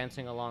that were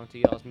dancing along to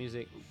y'all's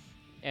music,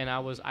 and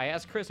I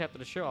asked Chris after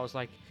the show, I was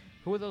like,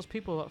 who are those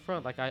people up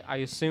front? Like I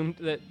assumed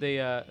that they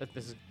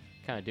this is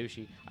kind of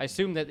douchey. I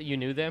assumed that you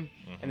knew them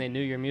and they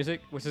knew your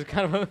music, which is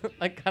kind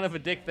of a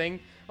dick thing.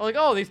 I was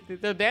like, oh,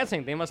 they're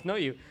dancing, they must know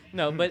you.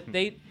 No, but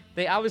they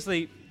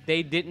obviously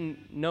they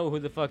didn't know who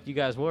the fuck you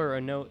guys were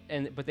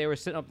but they were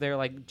sitting up there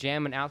like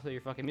jamming out to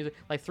your fucking music,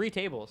 like 3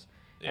 tables.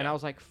 And I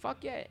was like,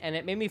 fuck yeah. And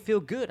it made me feel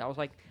good. I was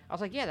like,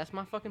 yeah, that's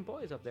my fucking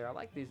boys up there. I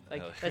like these.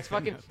 Like, that's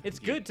fucking, it's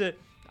good to,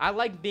 I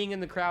like being in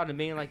the crowd and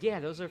being like,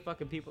 yeah, those are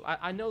fucking people.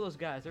 I know those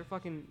guys. They're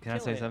fucking Can I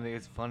say killing it. something?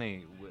 It's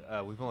funny.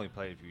 We've only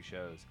played a few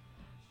shows,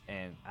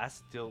 and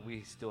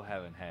we still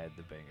haven't had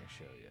the banger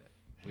show yet.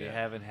 We Yeah,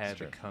 haven't it's had the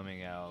true.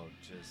 coming out.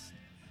 Just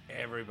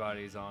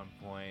everybody's on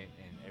point,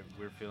 and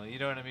we're feeling. You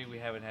know what I mean? We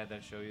haven't had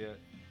that show yet,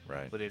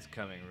 Right. but it's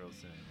coming real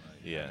soon. Like,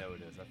 Yeah. I know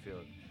it is. I feel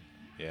it.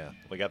 Yeah,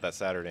 we got that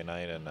Saturday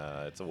night, and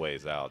it's a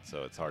ways out,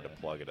 so it's hard to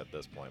plug it at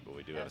this point. But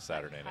we do have a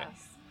Saturday night.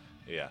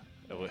 Yeah,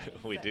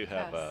 we do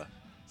have a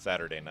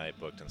Saturday night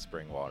booked in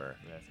Springwater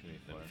That's gonna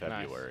be in fun.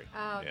 February.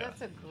 Oh, Yeah.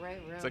 that's a great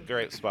room. It's a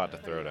great spot to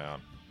throw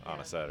down on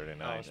Yeah. a Saturday Oh,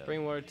 night.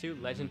 Springwater 2,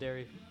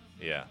 legendary.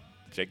 Yeah,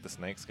 Jake the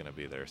Snake's gonna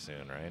be there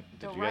soon, right?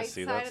 The Did you right guys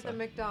see side that of the stuff?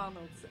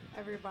 McDonald's,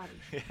 everybody.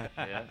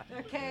 Yeah.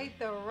 Okay,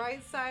 the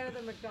right side of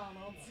the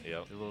McDonald's.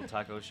 Yep. The little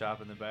taco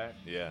shop in the back.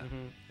 Yeah.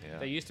 Hmm. Yeah.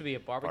 There used to be a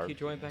barbecue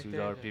joint back $2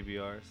 there.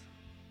 PBRs.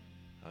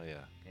 Oh yeah.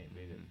 Can't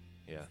beat it.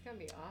 Yeah. It's gonna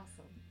be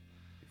awesome.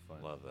 Be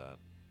fun. Love that.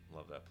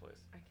 Love that place.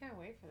 I can't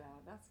wait for that.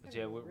 That's gonna But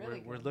yeah, be we're,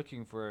 really we're good.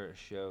 looking for a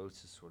show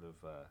to sort of,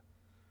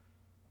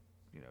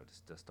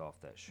 just dust off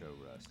that show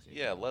rust. you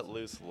Yeah, know, let so-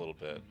 loose a little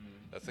bit.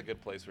 That's a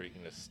good place where you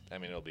can just. I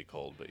mean, it'll be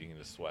cold, but you can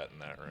just sweat in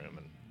that room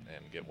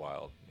and get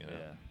wild. You know.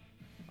 Yeah.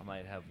 I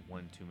might have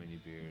one too many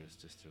beers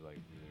just to like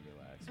really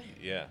relax.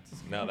 Yeah.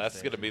 No,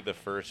 that's gonna be the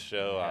first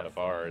show out Have of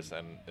fun. ours,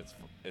 and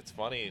it's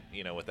funny,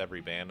 with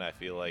every band. I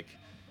feel like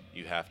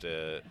you have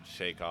to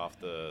shake off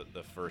the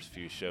first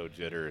few show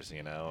jitters,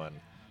 and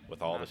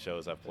with all the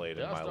shows I've played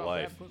in my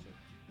life.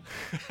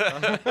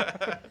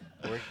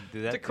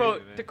 Do that To too,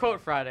 man.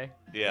 quote Friday.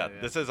 Yeah,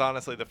 Yeah. this is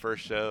honestly the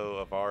first show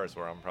of ours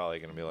where I'm probably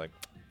gonna be like,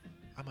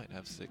 I might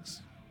have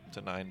 6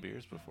 to 9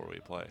 beers before we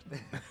play,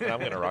 and I'm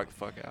gonna rock the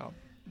fuck out.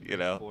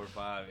 4 or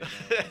 5.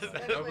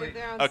 Especially if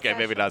they're on Okay,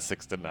 maybe session. not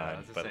 6 to I 9,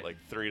 was gonna but say- like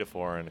 3 to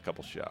 4 and a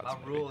couple shots. Our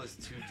maybe. rule is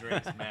 2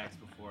 drinks max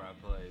before I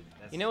play.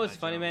 That's You know what's my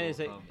funny, man, general is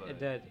that, rule of thumb, but-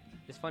 that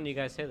it's funny you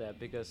guys say that,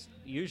 because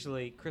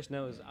usually Chris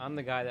knows I'm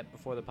the guy that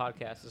before the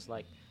podcast is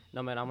like,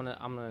 no man, I'm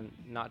gonna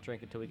not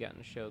drink until we get on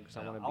the show because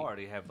I want to I'll be.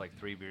 already have like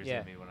 3 beers Yeah.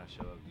 in me when I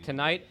show up.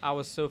 Tonight I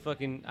was so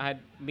fucking.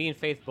 Me and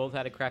Faith both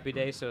had a crappy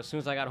day, so as soon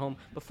as I got home,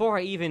 before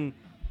I even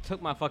took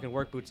my fucking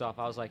work boots off,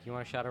 I was like, "You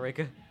want a shot of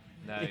Reka?"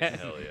 Nice. Yeah.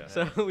 Hell yeah.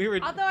 So we were.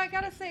 Although I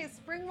gotta say,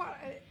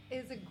 Springwater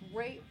is a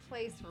great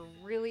place for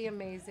really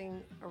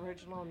amazing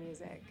original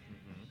music.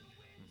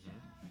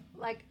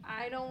 Like,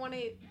 I don't want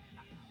to.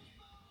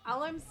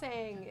 All I'm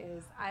saying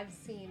is, I've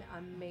seen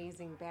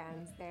amazing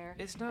bands there.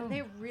 It's no- And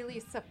they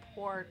really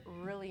support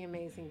really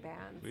amazing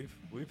bands.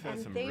 We've had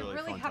And some they really,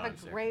 really fun have a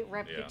times there. great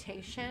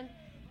reputation.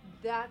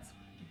 That's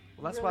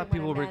Well, that's really why what I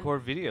people meant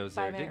record videos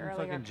by there. my Didn't earlier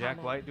fucking Jack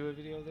comment. White do a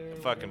video there? or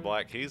Fucking whatever?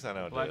 Black Keys, I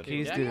know. Black did.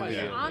 Keys Yeah, did a yeah.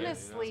 video. Yeah.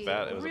 honestly It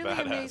was a really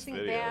badass amazing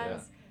video, yeah.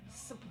 bands,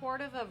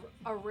 supportive of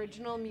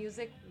original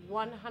music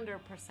 100%.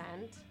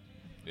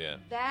 Yeah.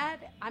 That,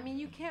 I mean,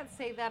 you can't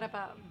say that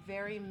about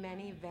very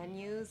many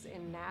venues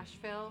in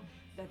Nashville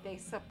that they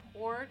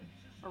support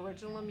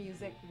original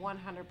music 100%.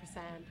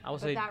 I would but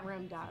say that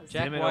room does.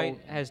 Jack Damn it, White old-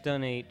 has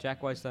done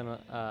Jack White's done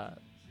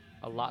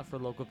a lot for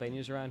local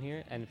venues around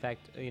here. And in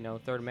fact,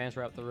 Third Man's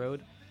right up the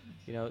road.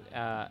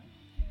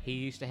 He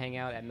used to hang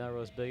out at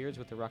Melrose Billiards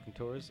with the Rockin'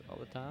 Tours all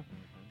the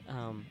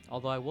time.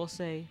 Although I will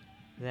say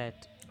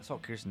that I saw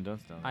Kirsten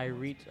Dunst down I there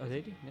once. reached. Oh,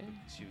 did you? Yeah.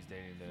 She was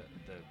dating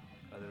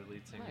the other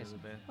lead singer Nice.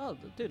 of the band. Oh,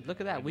 dude, look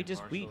at that. We Brandon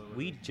just Marshall or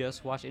we whatever.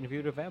 just watched Interview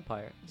with a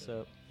Vampire.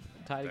 So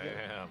tied together.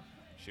 Damn.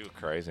 She was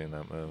crazy in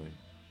that movie.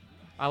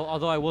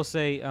 Although I will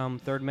say,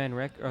 Third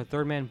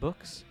Man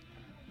Books.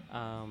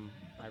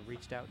 I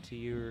reached out to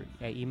you.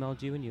 I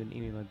emailed you, and you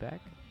emailed me back.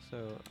 So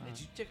Did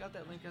you check out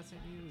that link I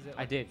sent you? Is that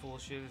I did. full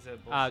shit? Is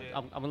that bullshit?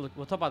 I'm gonna look,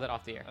 we'll talk about that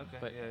off the air. Okay.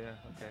 But Yeah.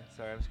 Okay.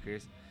 Sorry, I'm just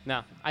curious.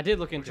 no, I did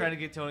look We're into trying it. to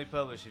get Tony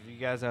published. If you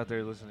guys out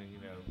there listening,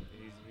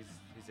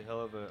 he's a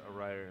hell of a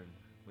writer, and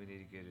we need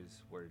to get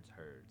his words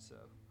heard. So.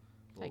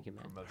 Thank you,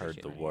 man. promotion Heard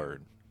Shit, the man.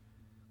 word.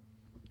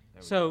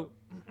 There we So go.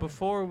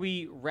 before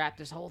we wrap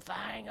this whole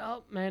thing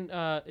up, man,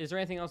 is there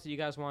anything else that you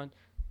guys want?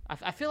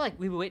 I feel like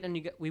we've been waiting on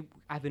you.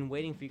 I've been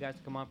waiting for you guys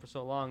to come on for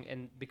so long,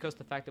 and because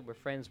the fact that we're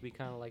friends, we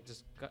kind of like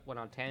just went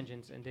on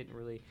tangents and didn't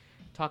really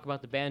talk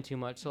about the band too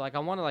much. So like, I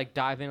want to like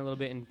dive in a little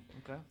bit and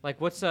Okay.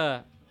 like, what's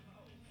like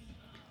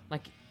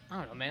I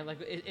don't know, man. Like,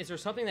 is there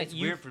something that It's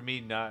you weird for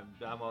me not.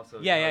 I'm also.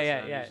 Yeah, the yeah, host,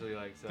 yeah, I'm yeah. Usually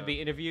like so. to be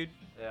interviewed?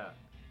 Yeah.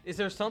 Is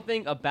there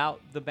something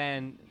about the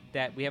band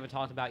that we haven't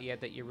talked about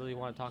yet that you really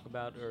want to talk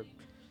about, or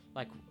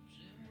like?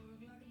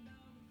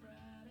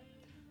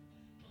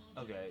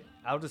 Okay,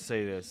 I'll just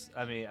say this.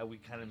 I mean, we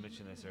kind of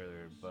mentioned this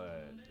earlier,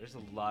 but there's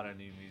a lot of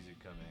new music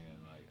coming, and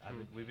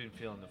like we've been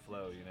feeling the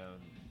flow,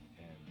 and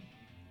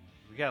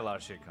we got a lot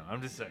of shit coming.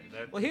 I'm just saying.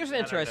 Well, here's an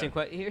interesting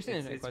question. Here's an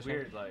interesting It's question.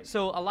 weird, like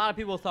So a lot of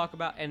people talk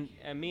about, and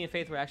me and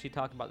Faith were actually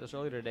talking about this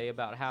earlier today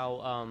about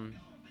how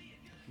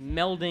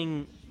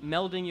melding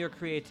your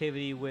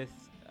creativity with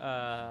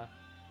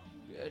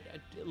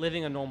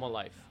living a normal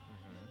life.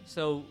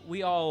 So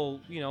we all,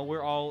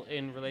 we're all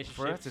in relationships.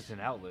 for us, it's an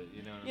outlet.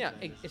 You know. What Yeah, I'm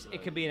saying? It's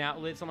it could be an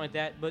outlet, something like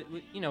that. But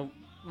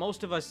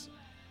most of us,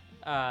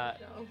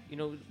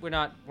 No. we're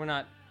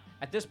not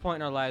at this point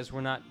in our lives, we're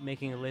not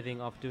making a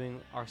living off doing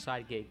our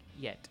side gig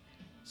yet.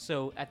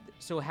 So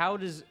how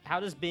does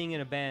being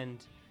in a band,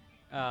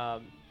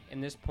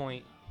 in this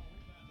point,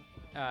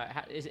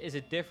 is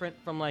it different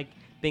from like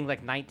being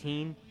like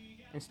 19?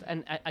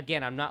 And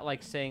again, I'm not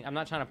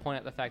trying to point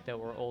out the fact that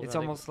we're old. It's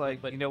almost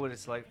like, but you know what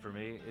it's like for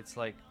me. It's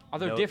like. are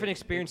there no- different it-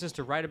 experiences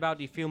to write about?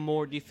 Do you feel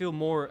more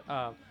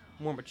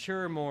more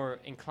mature, more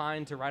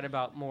inclined to write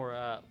about more?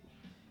 I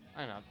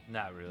don't know.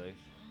 Not really.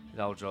 It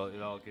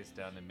all gets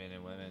down to men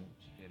and women,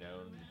 and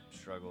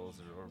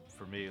struggles, or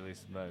for me at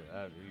least, I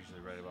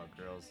usually write about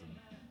girls and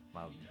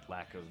my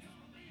lack of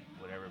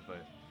whatever,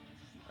 but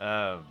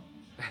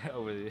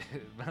over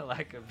my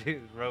lack of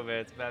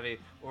romance, maybe,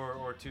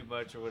 or too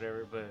much or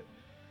whatever. But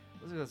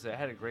what was I gonna say? I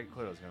had a great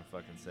quote I was gonna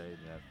fucking say, and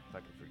I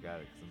fucking forgot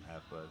it because I'm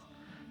half buzzed.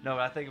 No,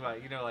 but I think about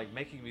like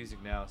making music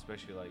now,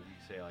 especially like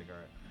you say like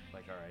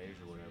our age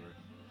or whatever.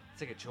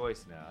 It's like a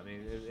choice now. I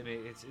mean,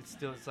 it's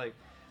still it's like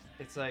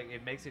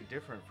it makes it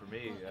different for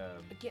me.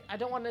 Again, I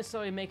don't want to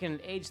necessarily make it an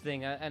age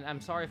thing, and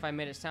I'm sorry if I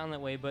made it sound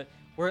that way, but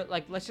we're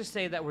like, let's just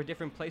say that we're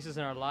different places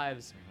in our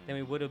lives than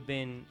we would have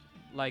been,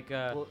 like.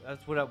 Well,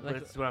 that's what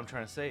I'm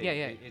trying to say. Yeah,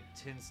 yeah. It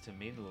tends to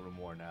mean a little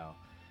more now.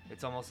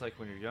 It's almost like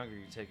when you're younger,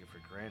 you take it for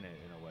granted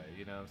in a way.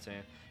 You know what I'm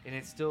saying? And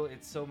it's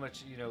so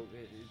much.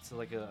 It's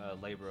like a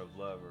labor of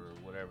love or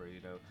whatever.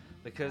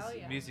 Because Hell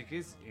yeah. music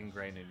is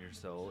ingrained in your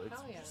soul. It's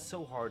Hell yeah.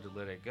 so hard to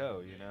let it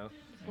go.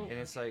 And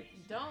it's like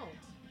Don't.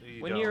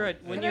 When you're a-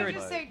 don't. when Can you're I a-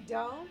 just say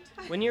don't?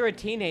 When you're a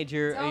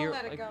teenager, Don't you're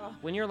let it like, go.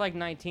 when you're like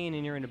 19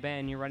 and you're in a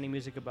band, you're writing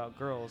music about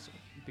girls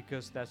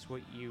because that's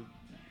what you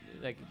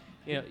like.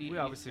 we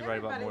obviously write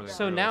about more than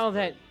So girls, now but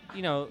that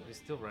we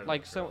still write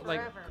like about so girls. like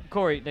Forever.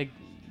 Corey, like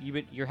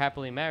you're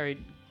happily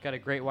married, got a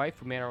great wife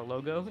who made our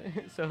logo,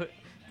 so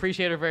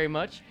appreciate her very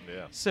much.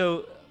 Yeah.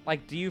 So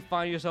like, do you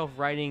find yourself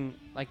writing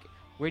like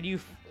where do you?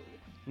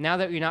 Now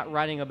that you're not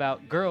writing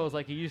about girls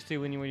like you used to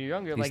when you were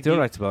younger, He like still do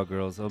you- writes about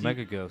girls.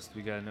 Omega Ghost.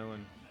 We got a new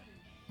one,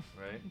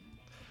 right?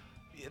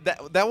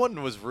 That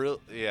one was real.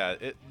 Yeah.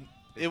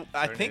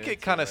 I Turned think it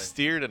it kind of into,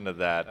 steered into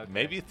that. Okay.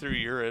 Maybe through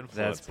your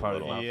influence. That's part a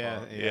of little. my Yeah,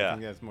 fault. yeah, Yeah. I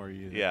think that's more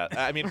you. Yeah,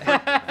 I mean,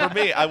 for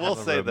me, I will I'm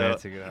a say though,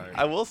 romantic at heart.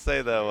 I will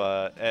say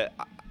though,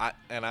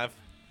 and I've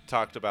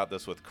talked about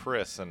this with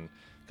Chris, and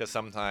because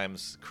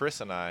sometimes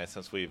Chris and I,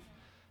 since we've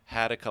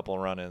had a couple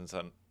run-ins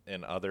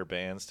in other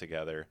bands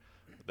together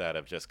that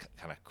have just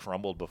kind of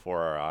crumbled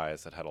before our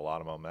eyes, that had a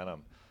lot of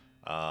momentum.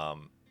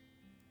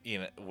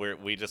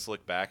 We just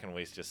look back and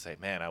we just say,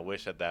 man, I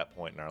wish at that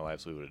point in our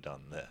lives we would have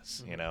done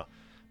this,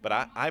 But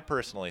I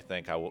personally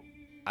think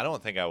I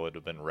don't think I would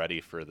have been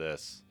ready for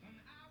this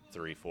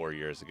 3-4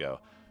 years ago.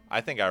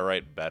 I think I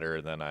write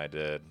better than I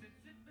did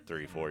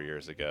 3-4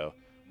 years ago.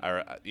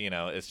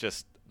 It's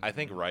just, I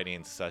think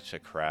writing's such a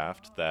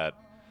craft that,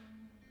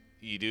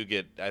 you do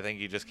get. I think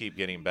you just keep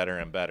getting better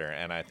and better,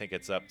 and I think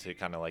it's up to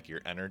kind of like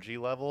your energy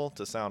level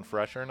to sound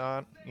fresh or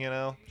not. You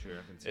know, Sure,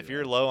 I can see if that.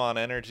 you're low on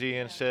energy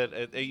and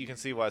shit, you can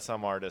see why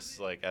some artists,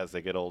 like as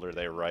they get older,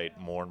 they write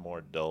more and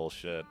more dull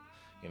shit.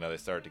 You know, they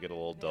start to get a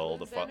little dull.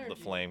 The lose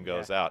energy. flame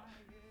goes out.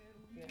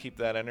 Keep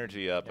that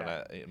energy up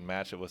and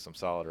match it with some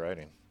solid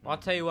writing. Well, I'll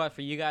tell you what,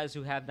 for you guys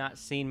who have not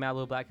seen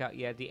Malibu Blackout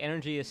yet, the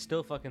energy is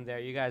still fucking there.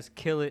 You guys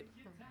kill it.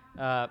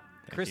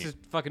 Chris you. is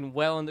fucking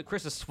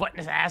Chris is sweating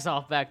his ass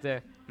off back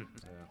there.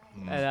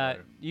 And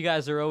you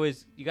guys are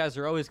always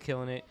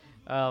killing it.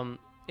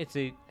 It's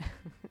a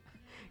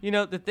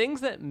the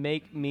things that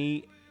make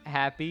me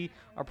happy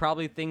are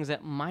probably things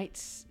that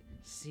might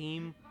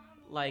seem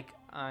like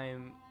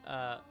I'm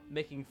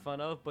making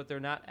fun of, but they're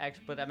not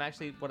actually. But I'm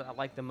actually what I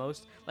like the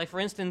most. Like for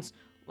instance,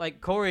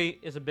 like Corey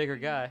is a bigger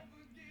guy,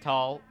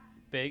 tall,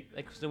 big.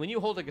 Like so when you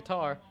hold a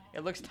guitar,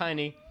 it looks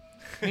tiny.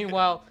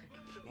 Meanwhile,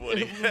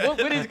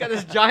 Woody's got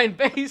this giant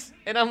bass,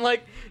 and I'm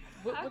like,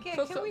 Okay,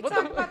 can we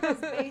talk about those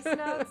bass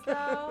notes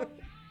though?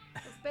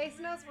 Those bass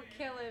notes were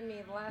killing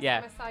me the last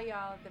time I saw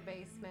y'all at the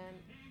basement.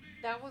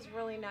 That was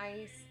really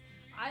nice.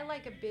 I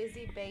like a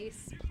busy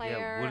bass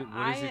player. Woody's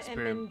I am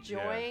experiment-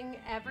 enjoying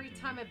every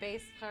time a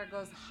bass player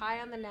goes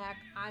high on the neck.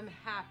 I'm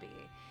happy.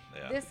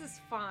 Yeah. This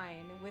is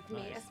fine with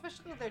me,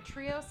 especially with a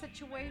trio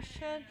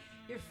situation.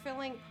 You're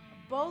filling.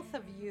 Both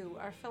of you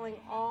are filling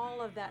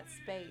all of that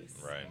space.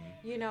 Right.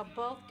 You know,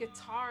 both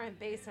guitar and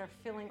bass are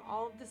filling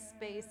all of the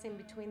space in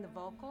between the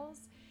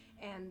vocals,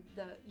 and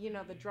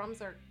the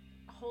drums are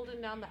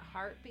holding down that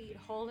heartbeat,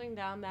 holding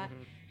down that.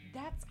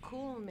 That's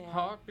cool, man.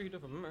 Heartbeat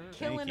of America.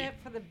 Killing it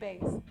for the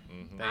bass.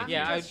 I'm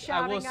Yeah, just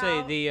I will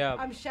shouting say out.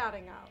 I'm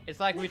shouting out. It's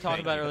like we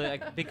talked about earlier,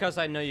 like, because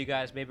I know you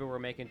guys, maybe we're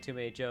making too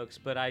many jokes,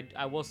 but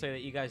I will say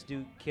that you guys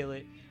do kill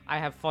it. I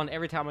have fun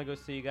every time I go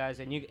see you guys,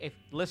 and if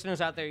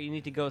listeners out there, you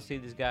need to go see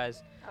these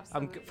guys.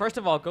 Absolutely. First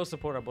of all, go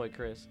support our boy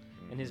Chris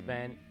and his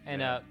band,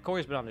 and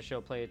Corey's been on the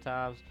show plenty of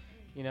times,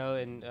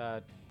 and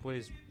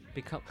Woody's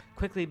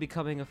quickly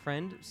becoming a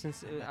friend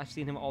since I've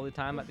seen him all the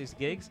time at these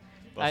gigs.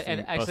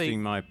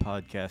 Busting my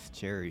podcast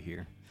cherry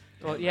here.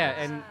 Well, yeah,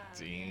 and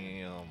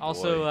Damn.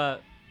 also,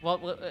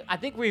 I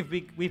think we've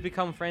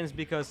become friends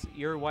because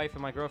your wife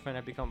and my girlfriend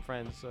have become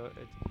friends. So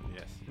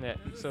Yes. yeah.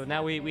 So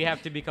now we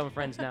have to become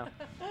friends now.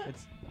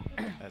 It's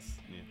That's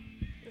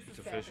This is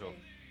official.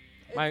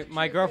 happening.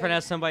 my girlfriend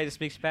has somebody to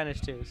speak Spanish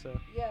to. So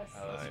Yes.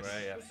 Oh, that's Nice.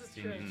 right. Yeah, This is I've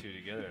seen true. you two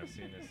together. I've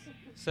seen this.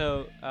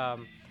 so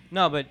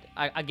no, but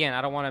I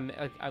don't want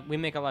to. We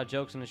make a lot of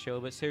jokes on the show,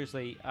 but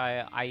seriously,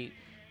 I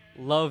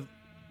love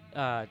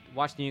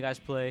watching you guys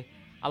play.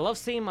 I love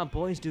seeing my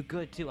boys do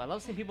good too. I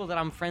love seeing people that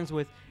I'm friends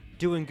with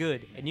doing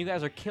good, and you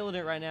guys are killing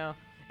it right now.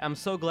 I'm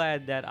so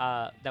glad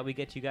that we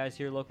get you guys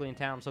here locally in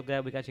town. I'm so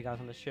glad we got you guys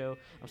on the show.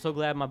 I'm so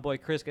glad my boy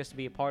Chris gets to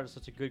be a part of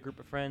such a good group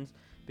of friends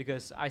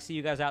because I see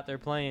you guys out there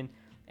playing,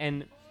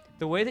 and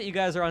the way that you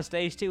guys are on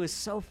stage too is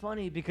so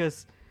funny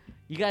because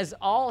you guys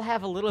all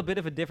have a little bit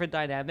of a different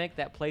dynamic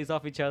that plays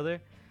off each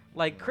other.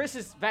 Like Chris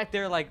is back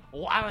there like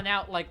wilding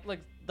out like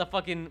the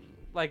fucking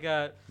like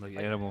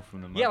Animal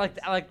from the Muppets. yeah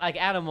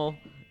like Animal,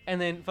 and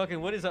then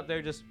fucking Woody's up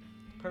there just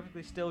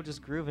perfectly still,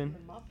 just grooving,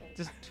 Muppets.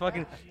 just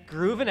fucking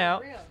grooving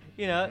out,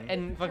 Real.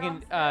 and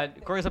fucking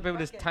Corey's up there with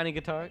his tiny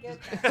guitar. Get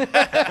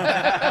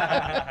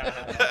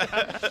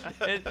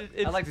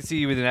I'd like to see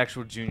you with an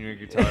actual junior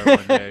guitar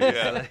one day.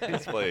 Yeah,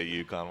 let's play a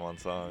uke on one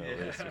song at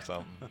least or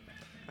something.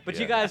 But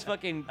Yeah. you guys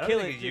fucking I kill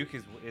don't it. think a uke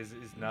is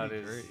not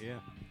as great, yeah.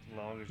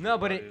 long as No, your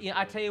but butt is,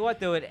 I tell you what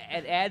though, it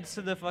adds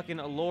to the fucking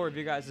allure of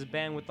your guys'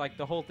 band with like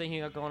the whole thing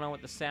you got going on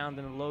with the sound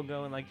and the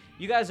logo, and like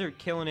you guys are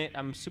killing it.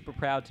 I'm super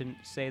proud to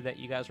say that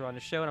you guys are on the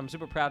show, and I'm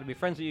super proud to be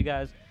friends with you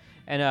guys.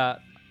 And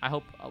I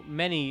hope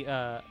many.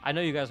 I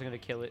know you guys are gonna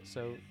kill it.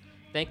 So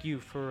thank you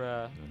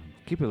for.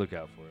 keep a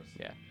lookout for us.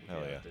 Yeah. Hell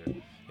yeah. out there.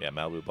 Yeah,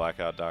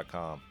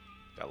 MalibuBlackout.com.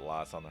 Got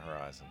lots on the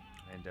horizon.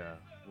 And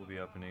we'll be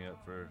opening up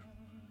for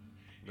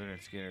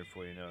Leonard Skinner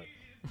before you know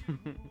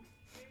it.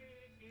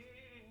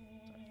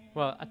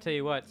 Well, I tell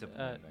you what. Except for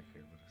me back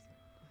here, but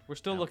it's We're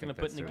still I don't looking to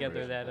think putting that's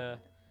their together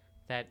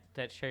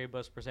that Cherry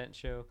Buzz Present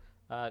show.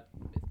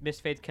 Miss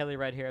Faith Kelly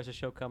right here has a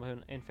show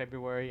coming in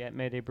February at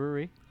Mayday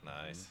Brewery,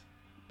 Nice.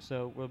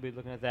 so we'll be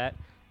looking at that.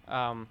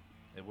 and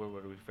where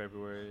are we?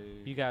 February.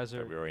 You guys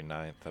are. February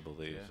 9th, I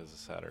believe, Yeah. is a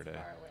Saturday.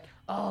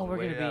 Oh, we're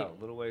gonna be a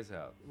little ways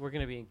out. we're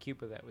gonna be in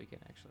Cuba that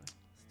weekend actually.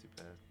 It's too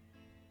bad.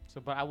 So,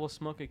 but I will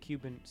smoke a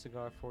Cuban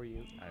cigar for you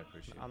I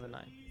appreciate on the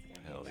that.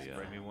 9th. Hell yeah.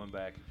 Bring me one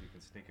back if you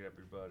can sneak it up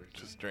your butt. Or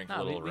Just drink No, a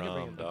we- little we can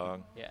bring rum, them.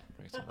 dog. Yeah.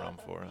 Bring some rum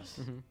for us.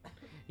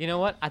 You know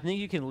what? I think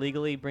you can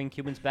legally bring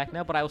Cubans back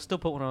now, but I will still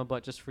put one on my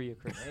butt just for you,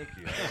 Chris. Thank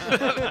you.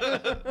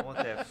 I want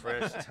that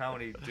fresh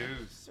Tony Dew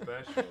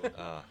special.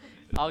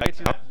 I'll get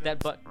you that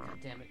butt. God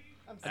damn it.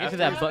 I'll get you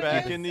that butt.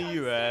 back Cuban. in the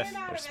U.S.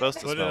 We're supposed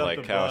to Put it smell up like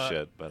the cow butt,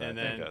 shit, but I and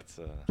think then that's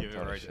Give it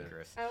ton of right to shit.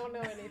 Chris. I don't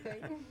know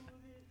anything.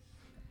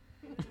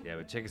 Yeah,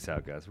 but check us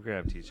out, guys. We're gonna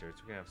have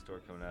T-shirts. We're gonna have a store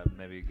coming up.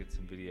 Maybe get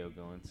some video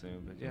going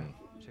soon. But yeah,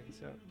 check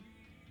us out.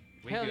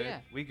 We Hell good. yeah.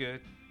 We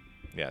good.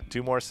 Yeah,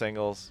 2 more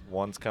singles.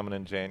 One's coming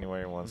in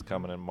January, one's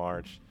coming in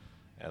March.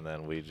 and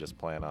then we just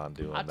plan on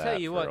doing I'll that tell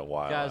you for what, a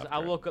while. guys. I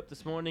after. woke up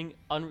this morning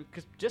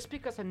just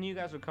because I knew you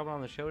guys were coming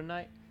on the show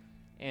tonight,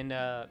 and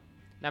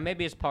now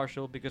maybe it's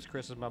partial because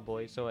Chris is my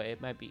boy, so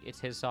it's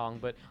his song.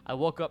 But I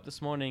woke up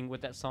this morning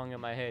with that song in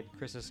my head,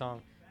 Chris's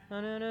song.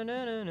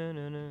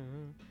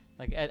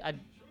 Like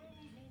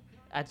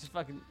I just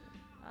fucking.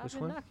 Which I've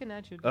been one? knocking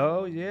at your Oh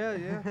door. yeah.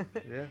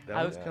 That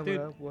I one's was- coming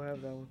dude. up. We'll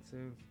have that one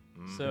soon.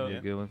 So That'll be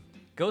a good one.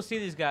 go see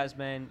these guys,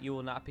 man. You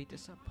will not be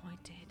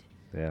disappointed.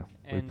 Yeah.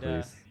 And we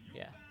please.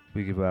 yeah,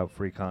 We give out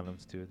free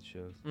condoms too at the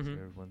shows, so Mhm.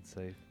 everyone's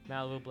safe.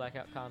 Malibu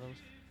blackout condoms.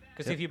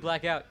 Because Yep. if you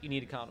black out, you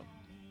need a condom.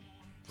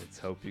 Let's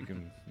hope you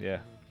can. Yeah.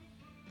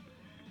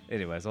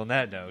 Anyways, on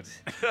that note,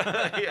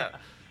 Yeah.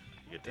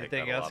 You could take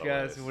anything that a else, lot of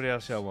guys? ways. What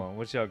else y'all want?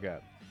 What y'all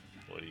got?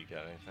 What do you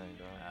got? Anything,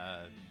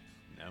 Don?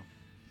 No.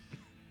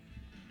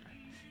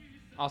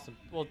 Awesome.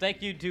 Well,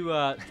 thank you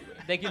to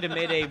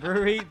Mayday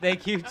Brewery.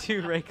 Thank you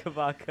to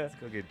Reykjavaka.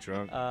 Go get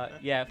drunk.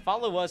 Yeah,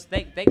 follow us.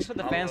 Thanks for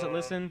the fans that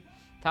listen.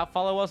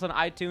 Follow us on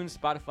iTunes,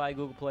 Spotify,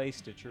 Google Play,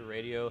 Stitcher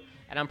Radio,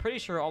 and I'm pretty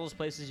sure all those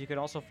places you can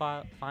also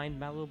find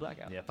Malibu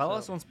Blackout. yeah, follow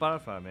So- us on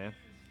Spotify, man.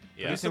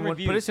 Yeah. Put us, some in one,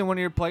 put reviews. us in one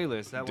of your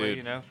playlists. That way, Dude.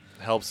 you know.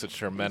 Helps a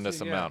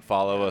tremendous yeah. amount.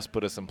 Follow us.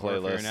 Put us in Or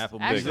if you're playlists. an Apple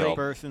Big Actually- Music help.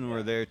 person,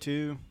 we're there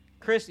too.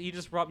 Chris, you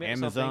just brought me up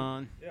something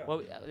Amazon.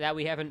 that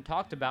we haven't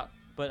talked about,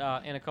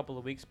 but in a couple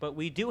of weeks. But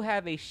we do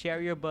have a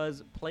Share Your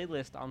Buzz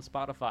playlist on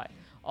Spotify.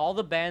 All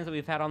the bands that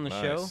we've had on the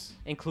show, Nice.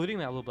 including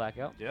Malibu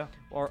Blackout, Yeah.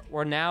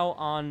 we're now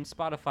on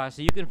Spotify.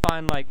 So you can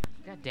find like,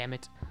 God damn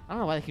it, I don't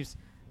know why that keeps.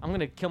 I'm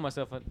gonna kill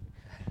myself.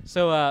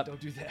 So Don't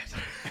do that.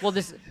 well,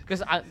 this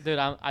because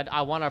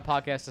I want our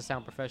podcast to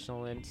sound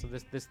professional, and so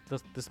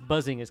this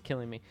buzzing is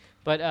killing me.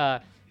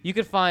 But you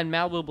can find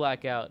Malibu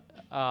Blackout,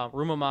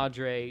 Ruma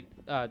Madre,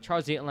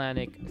 Charles the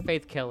Atlantic,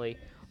 Faith Kelly,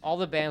 all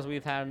the bands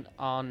we've had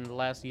on the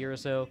last year or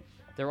so.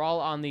 They're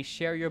all on the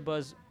Share Your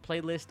Buzz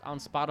playlist on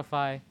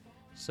Spotify.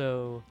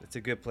 So It's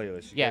a good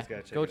playlist. You yeah, guys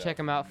gotta go it check out.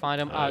 them out. Find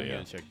them. Oh, Yeah,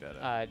 yeah. check that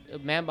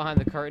out. Man Behind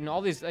the Curtain,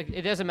 all these. Like,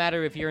 it doesn't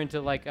matter if you're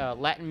into like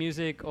Latin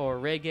music or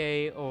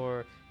reggae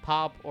or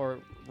pop or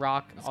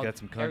rock. It's got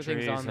some everything's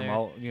countries, on some there.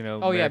 all, you know.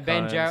 Oh yeah,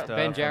 Ben Americana Jarrell. stuff, Ben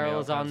I mean, Jarrell all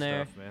is on kinds of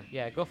there. stuff, man.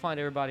 Yeah, go find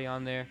everybody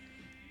on there.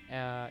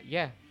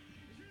 Yeah.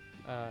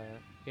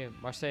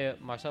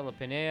 Marcela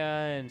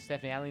Pinea and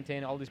Stephanie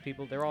Allington, all these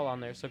people, they're all on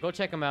there. So go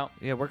check them out.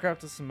 Yeah, work out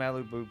to some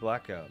Malibu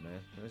Blackout, man.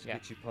 Let's Yeah.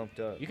 get you pumped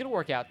up. You can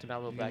work out to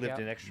Malibu You lift Blackout.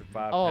 an extra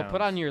 5 Oh, pounds.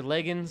 put on your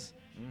leggings.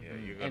 Yeah,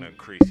 Mhm. you're gonna And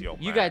increase your.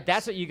 You guys, max.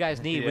 that's what you guys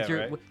need with Yeah,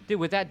 your right. dude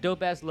with that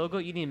dope ass logo.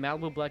 You need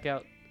Malibu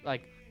Blackout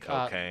like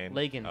cocaine.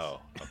 leggings.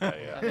 Oh,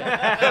 okay,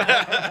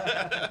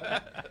 yeah.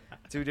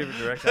 Two different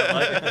directions. I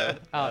like it, though.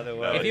 Oh, By the if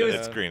way, you it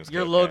was- screams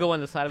Your cocaine. logo on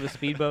the side of a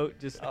speedboat,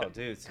 just Oh,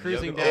 dude. some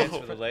Cruising yoga down. pants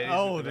for the ladies.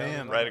 Oh, with the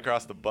damn. Right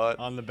across the butt.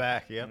 On the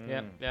back, yep.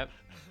 yep, yep.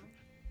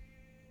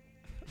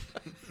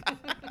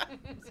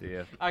 See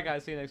ya. All right,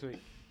 guys, see you next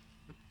week.